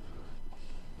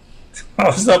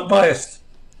 How's that biased?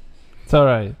 It's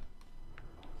alright.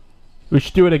 We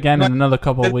should do it again in another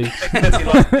couple of weeks.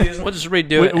 We'll just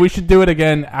redo it. We should do it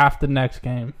again after next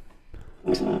game.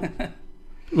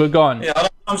 We're gone. Yeah,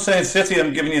 I'm saying City.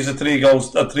 I'm giving you a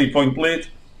 3-point lead.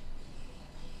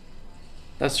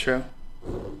 That's true.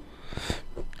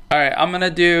 All right, I'm gonna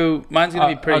do. Mine's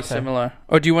gonna be pretty similar.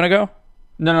 Or do you want to go?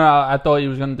 No. I thought he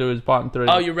was gonna do his bottom three.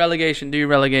 Oh, your relegation. Do your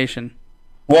relegation.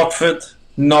 Watford,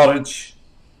 Norwich,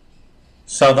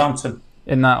 Southampton.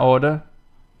 In that order.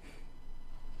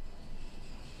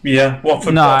 Yeah,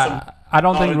 Watford. No, bottom. I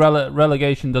don't think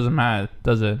relegation doesn't matter,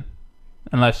 does it?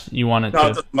 Unless you want it to. No,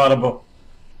 it doesn't matter. But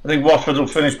I think Watford will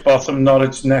finish bottom,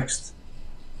 Norwich next,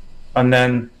 and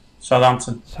then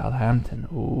Southampton.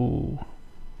 Ooh.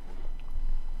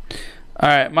 All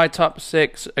right, my top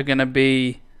six are gonna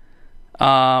be.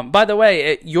 By the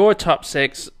way, your top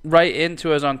six, write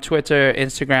into us on Twitter,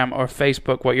 Instagram, or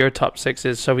Facebook what your top six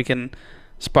is, so we can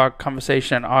spark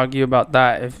conversation and argue about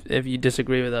that if you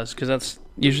disagree with us, because that's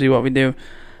usually what we do.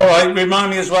 All right, remind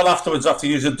me as well afterwards after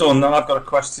you're done. Then I've got a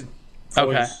question.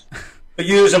 Okay. For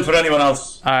you and for anyone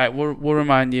else. All right, we'll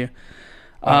remind you.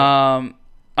 I'm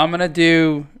gonna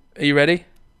do. Are you ready?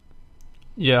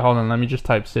 Yeah, hold on. Let me just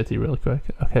type City real quick.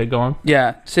 Okay, go on.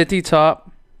 Yeah, City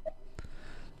top.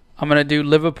 I'm going to do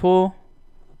Liverpool,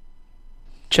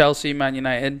 Chelsea, Man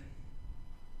United.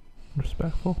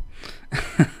 Respectful.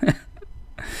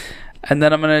 And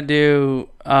then I'm going to do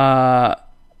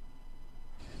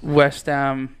West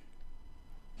Ham,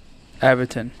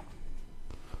 Everton.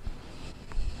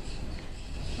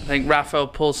 I think Rafael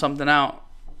pulls something out.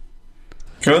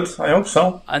 Good, I hope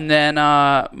so. And then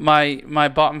my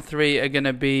bottom three are going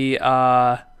to be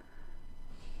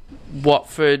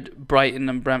Watford, Brighton,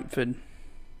 and Brentford.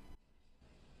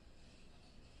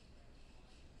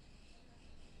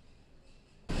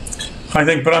 I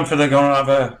think Brentford are going to have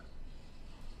a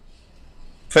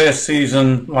first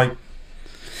season,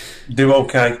 do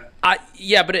okay.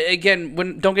 Yeah, but again,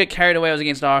 don't get carried away. I was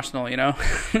against Arsenal, you know.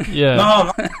 Yeah.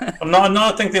 No, I'm not.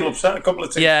 I think they'll upset a couple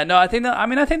of teams. Yeah, no, I think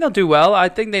they'll do well. I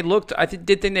think they looked.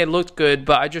 Did think they looked good,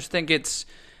 but I just think it's,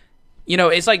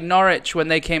 it's like Norwich when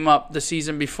they came up the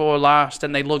season before last,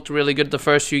 and they looked really good the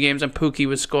first few games, and Pookie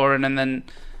was scoring, and then,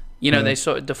 they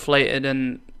sort of deflated,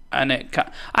 and it.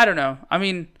 I don't know. I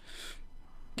mean,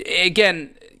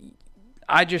 again,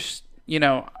 I just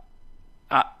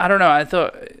I don't know.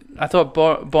 I thought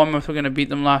Bournemouth were going to beat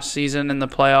them last season in the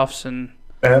playoffs, and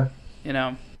yeah,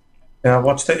 I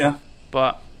watched it. Yeah,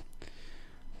 but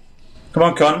come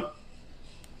on, Con.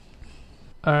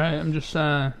 All right, I'm just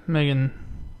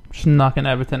knocking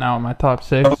everything out of my top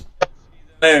six.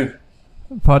 Who?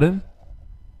 Pardon?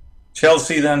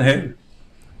 Chelsea, then who?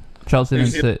 Chelsea, then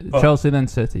City. Chelsea, then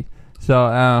City.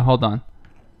 So hold on,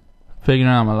 figuring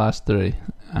out my last three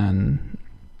and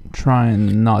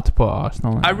trying not to put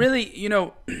Arsenal in. I really,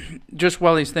 just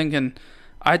while he's thinking,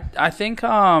 I think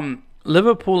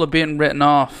Liverpool are being written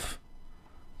off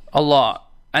a lot,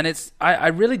 And I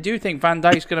really do think Van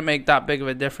Dijk's going to make that big of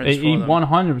a difference for He them.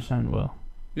 100% will.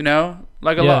 You know?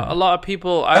 Like a Yeah. lot of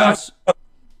people... I've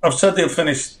said they'll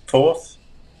finish fourth.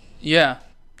 Yeah.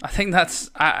 I think that's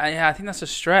a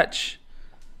stretch.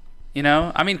 You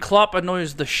know? I mean, Klopp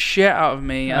annoys the shit out of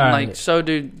me, and Alright. like so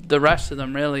do the rest of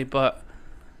them, really, but...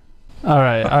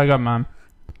 Alright, I got mine.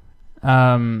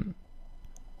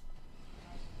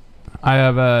 I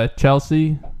have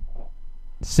Chelsea,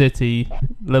 City,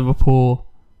 Liverpool,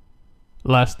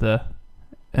 Leicester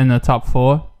in the top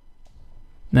 4.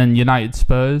 Then United,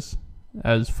 Spurs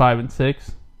as 5 and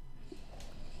 6.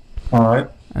 All right.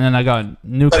 And then I got Very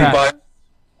Newcastle. biased.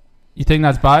 You think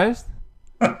that's biased?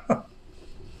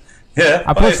 Yeah.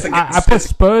 I biased put against I put City.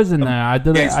 Spurs in there. I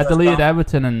Against West deleted Ham.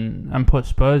 Everton and put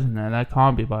Spurs in there. That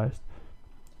can't be biased.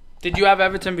 Did you have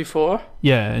Everton before?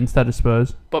 Yeah, instead of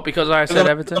Spurs. But because I You're said gonna-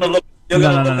 Everton? you're gonna look- you're No,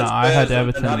 gonna no, look no, at no, I had Spurs and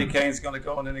Everton. Harry Kane's going to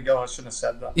go and then you go, I shouldn't have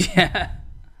said that. Yeah.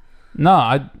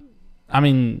 No, I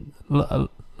mean, look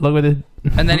what it.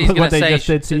 And then he's look going what to they say just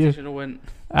did to City you. should have won.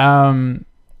 And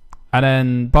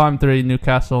then bottom 3: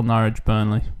 Newcastle, Norwich,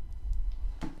 Burnley.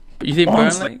 But you think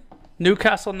Honestly. Burnley?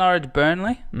 Newcastle, Norwich,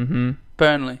 Burnley? Mm-hmm.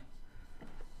 Burnley.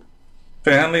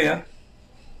 Burnley, yeah.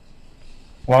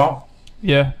 Wow.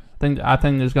 Yeah, I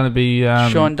think there's going to be.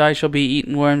 Sean Dyche will be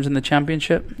eating worms in the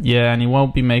Championship. Yeah, and he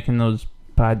won't be making those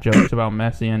bad jokes about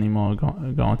Messi anymore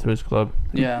going to his club.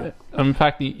 Yeah. In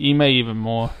fact, he may even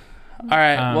more. All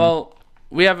right. Well,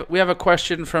 we have a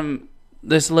question from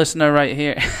this listener right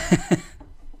here.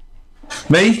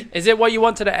 Me? Is it what you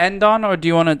wanted to end on, or do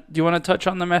you want to touch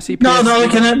on the Messi? No,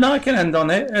 PSG? I can end on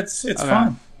it. It's Okay.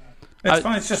 fine. It's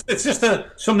fine. It's just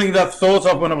something that I thought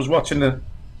of when I was watching the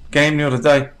game the other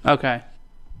day. Okay.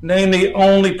 Name the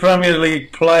only Premier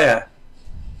League player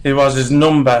who has his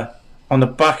number on the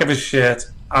back of his shirt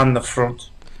and the front.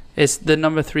 It's the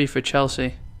number 3 for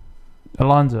Chelsea.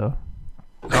 Alonso.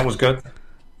 That was good.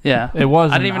 Yeah. It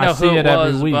wasn't. I didn't even know see who it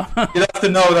every was. week. But You'd have to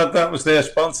know that was their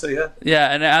sponsor, yeah? yeah,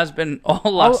 and it has been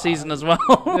all last season as well.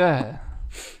 Yeah.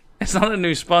 It's not a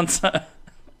new sponsor.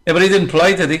 Yeah, but he didn't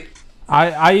play, did he?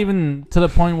 I even, to the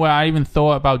point where I even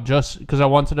thought about just, because I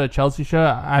wanted a Chelsea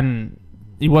shirt and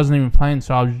he wasn't even playing,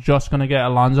 so I was just going to get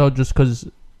Alonso just because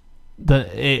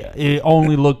it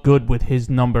only looked good with his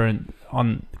number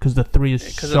on, because the 3 is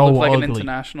Because so it looked like ugly. an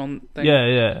international thing.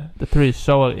 Yeah, the 3 is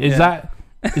so ugly. Is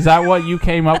that what you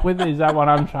came up with? Is that what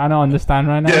I'm trying to understand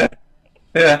right now?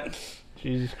 Yeah.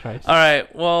 Jesus Christ. All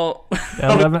right. Well,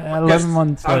 11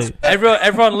 months late.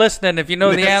 everyone listening, if you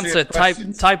know the Let's see answer, your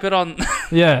questions. type it on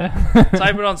Yeah.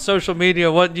 type it on social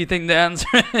media. What do you think the answer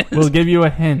is? We'll give you a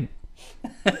hint.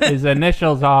 His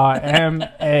initials are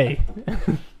M.A.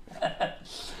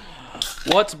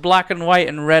 What's black and white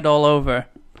and red all over?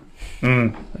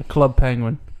 A Club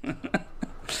Penguin. All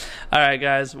right,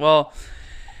 guys. Well,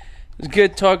 it was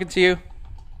good talking to you.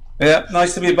 Yeah,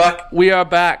 nice to be back. We are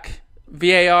back.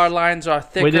 VAR lines are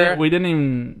thicker. We didn't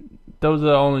even. Those are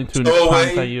the only 2 So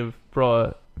times that you've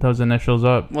brought those initials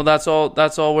up. Well, that's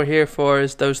all we're here for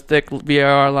is those thick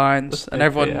VAR lines, and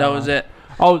everyone VAR. knows it.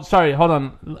 Oh, sorry. Hold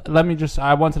on. Let me just.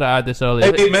 I wanted to add this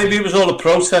earlier. Maybe it was all the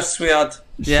protests we had.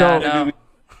 Yeah, I So know.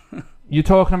 you're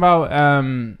talking about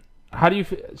how do you?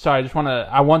 Sorry, I just want to.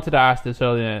 I wanted to ask this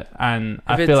earlier, and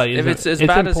I feel like if it's as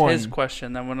bad as important. his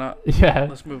question, then we're not. Yeah.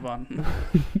 Let's move on.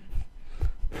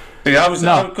 Yeah,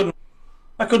 No.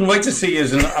 I couldn't wait to see you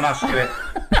and ask you it.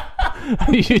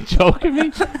 Are you joking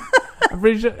me? I'm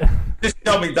pretty sure. Just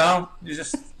shut me down.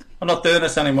 I'm not doing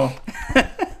this anymore.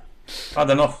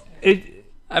 Had enough.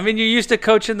 I mean, you're used to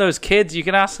coaching those kids. You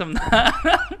can ask them that.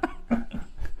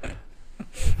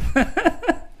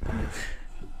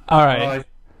 All right.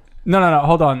 No.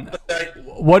 Hold on.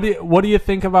 What do you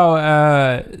think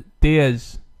about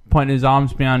Diaz pointing his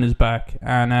arms behind his back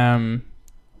and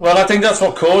Well, I think that's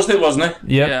what caused it, wasn't it?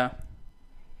 Yep. Yeah.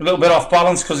 A little bit off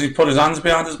balance because he put his hands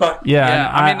behind his back. Yeah, Yeah,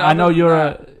 and I mean, I know other than you're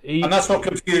that- And that's what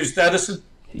confused Edison.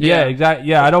 Yeah, exactly.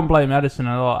 Yeah, I don't blame Edison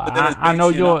at all. But then it's I know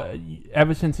Beach, you you're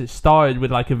ever since it started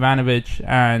with like Ivanovic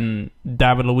and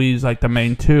David Luiz, like the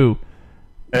main 2.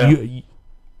 Yeah.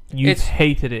 You've It's-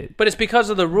 hated it, But it's because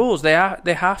of the rules. They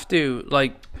have to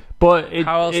like but it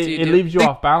How else do you it do- leaves you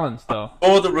off balance though.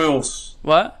 Before the rules.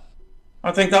 what?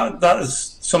 I think that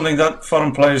is something that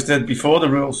foreign players did before the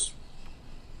rules.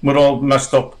 We're all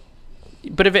messed up.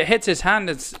 But if it hits his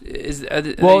hand, it's Well, he's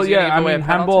gonna yeah, give I away a mean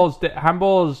penalty?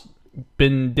 handball's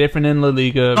been different in La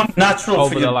Liga Not natural over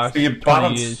for the your, last for your 20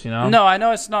 balance. years. You know. No, I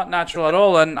know it's not natural at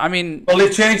all, and I mean, Well,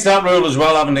 they've changed that rule as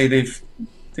well, haven't they? They've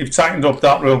tightened up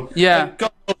that rule. Yeah. And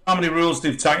God knows how many rules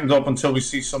they've tightened up until we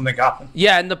see something happen.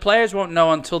 Yeah, and the players won't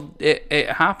know until it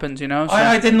happens, you know. So.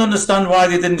 I didn't understand why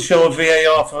they didn't show a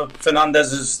VAR for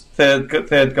Fernandez's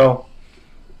third goal.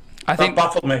 I think that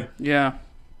baffled me. Yeah.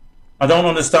 I don't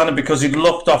understand it because he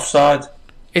looked offside.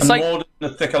 It's and like more than the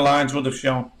thicker lines would have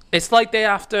shown. It's like they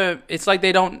have to. It's like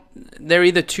they don't. They're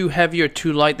either too heavy or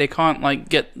too light. They can't like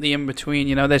get the in between.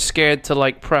 You know, they're scared to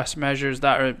like press measures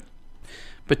that are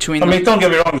between. I mean, don't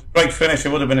get me wrong. It's a great finish.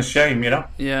 It would have been a shame, you know.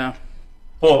 Yeah.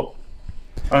 But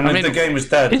I mean, the the game was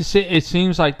dead. It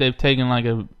seems like they've taken like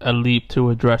a leap to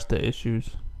address the issues.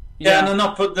 Yeah, and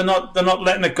they're not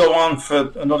letting it go on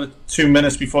for another 2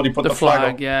 minutes before they put the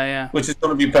flag up. Yeah. Which is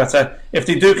going to be better. If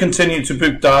they do continue to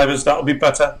book divers, that'll be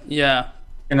better. Yeah.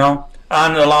 You know,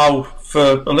 and allow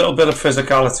for a little bit of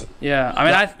physicality. Yeah, I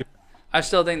mean, I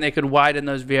still think they could widen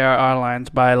those VAR lines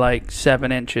by like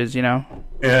 7 inches. You know.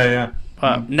 Yeah.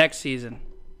 But next season.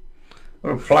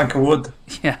 Or a plank of wood.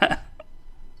 Yeah.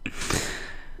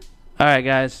 All right,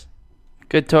 guys.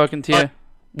 Good talking to you.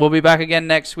 We'll be back again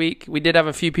next week. We did have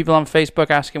a few people on Facebook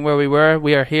asking where we were.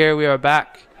 We are here. We are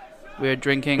back. We are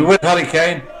drinking. We're with Harry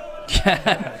Kane.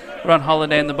 We're on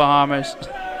holiday in the Bahamas.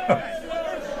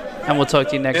 And we'll talk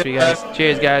to you next week, guys.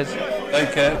 Cheers, guys.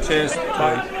 Take care. Cheers.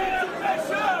 Bye.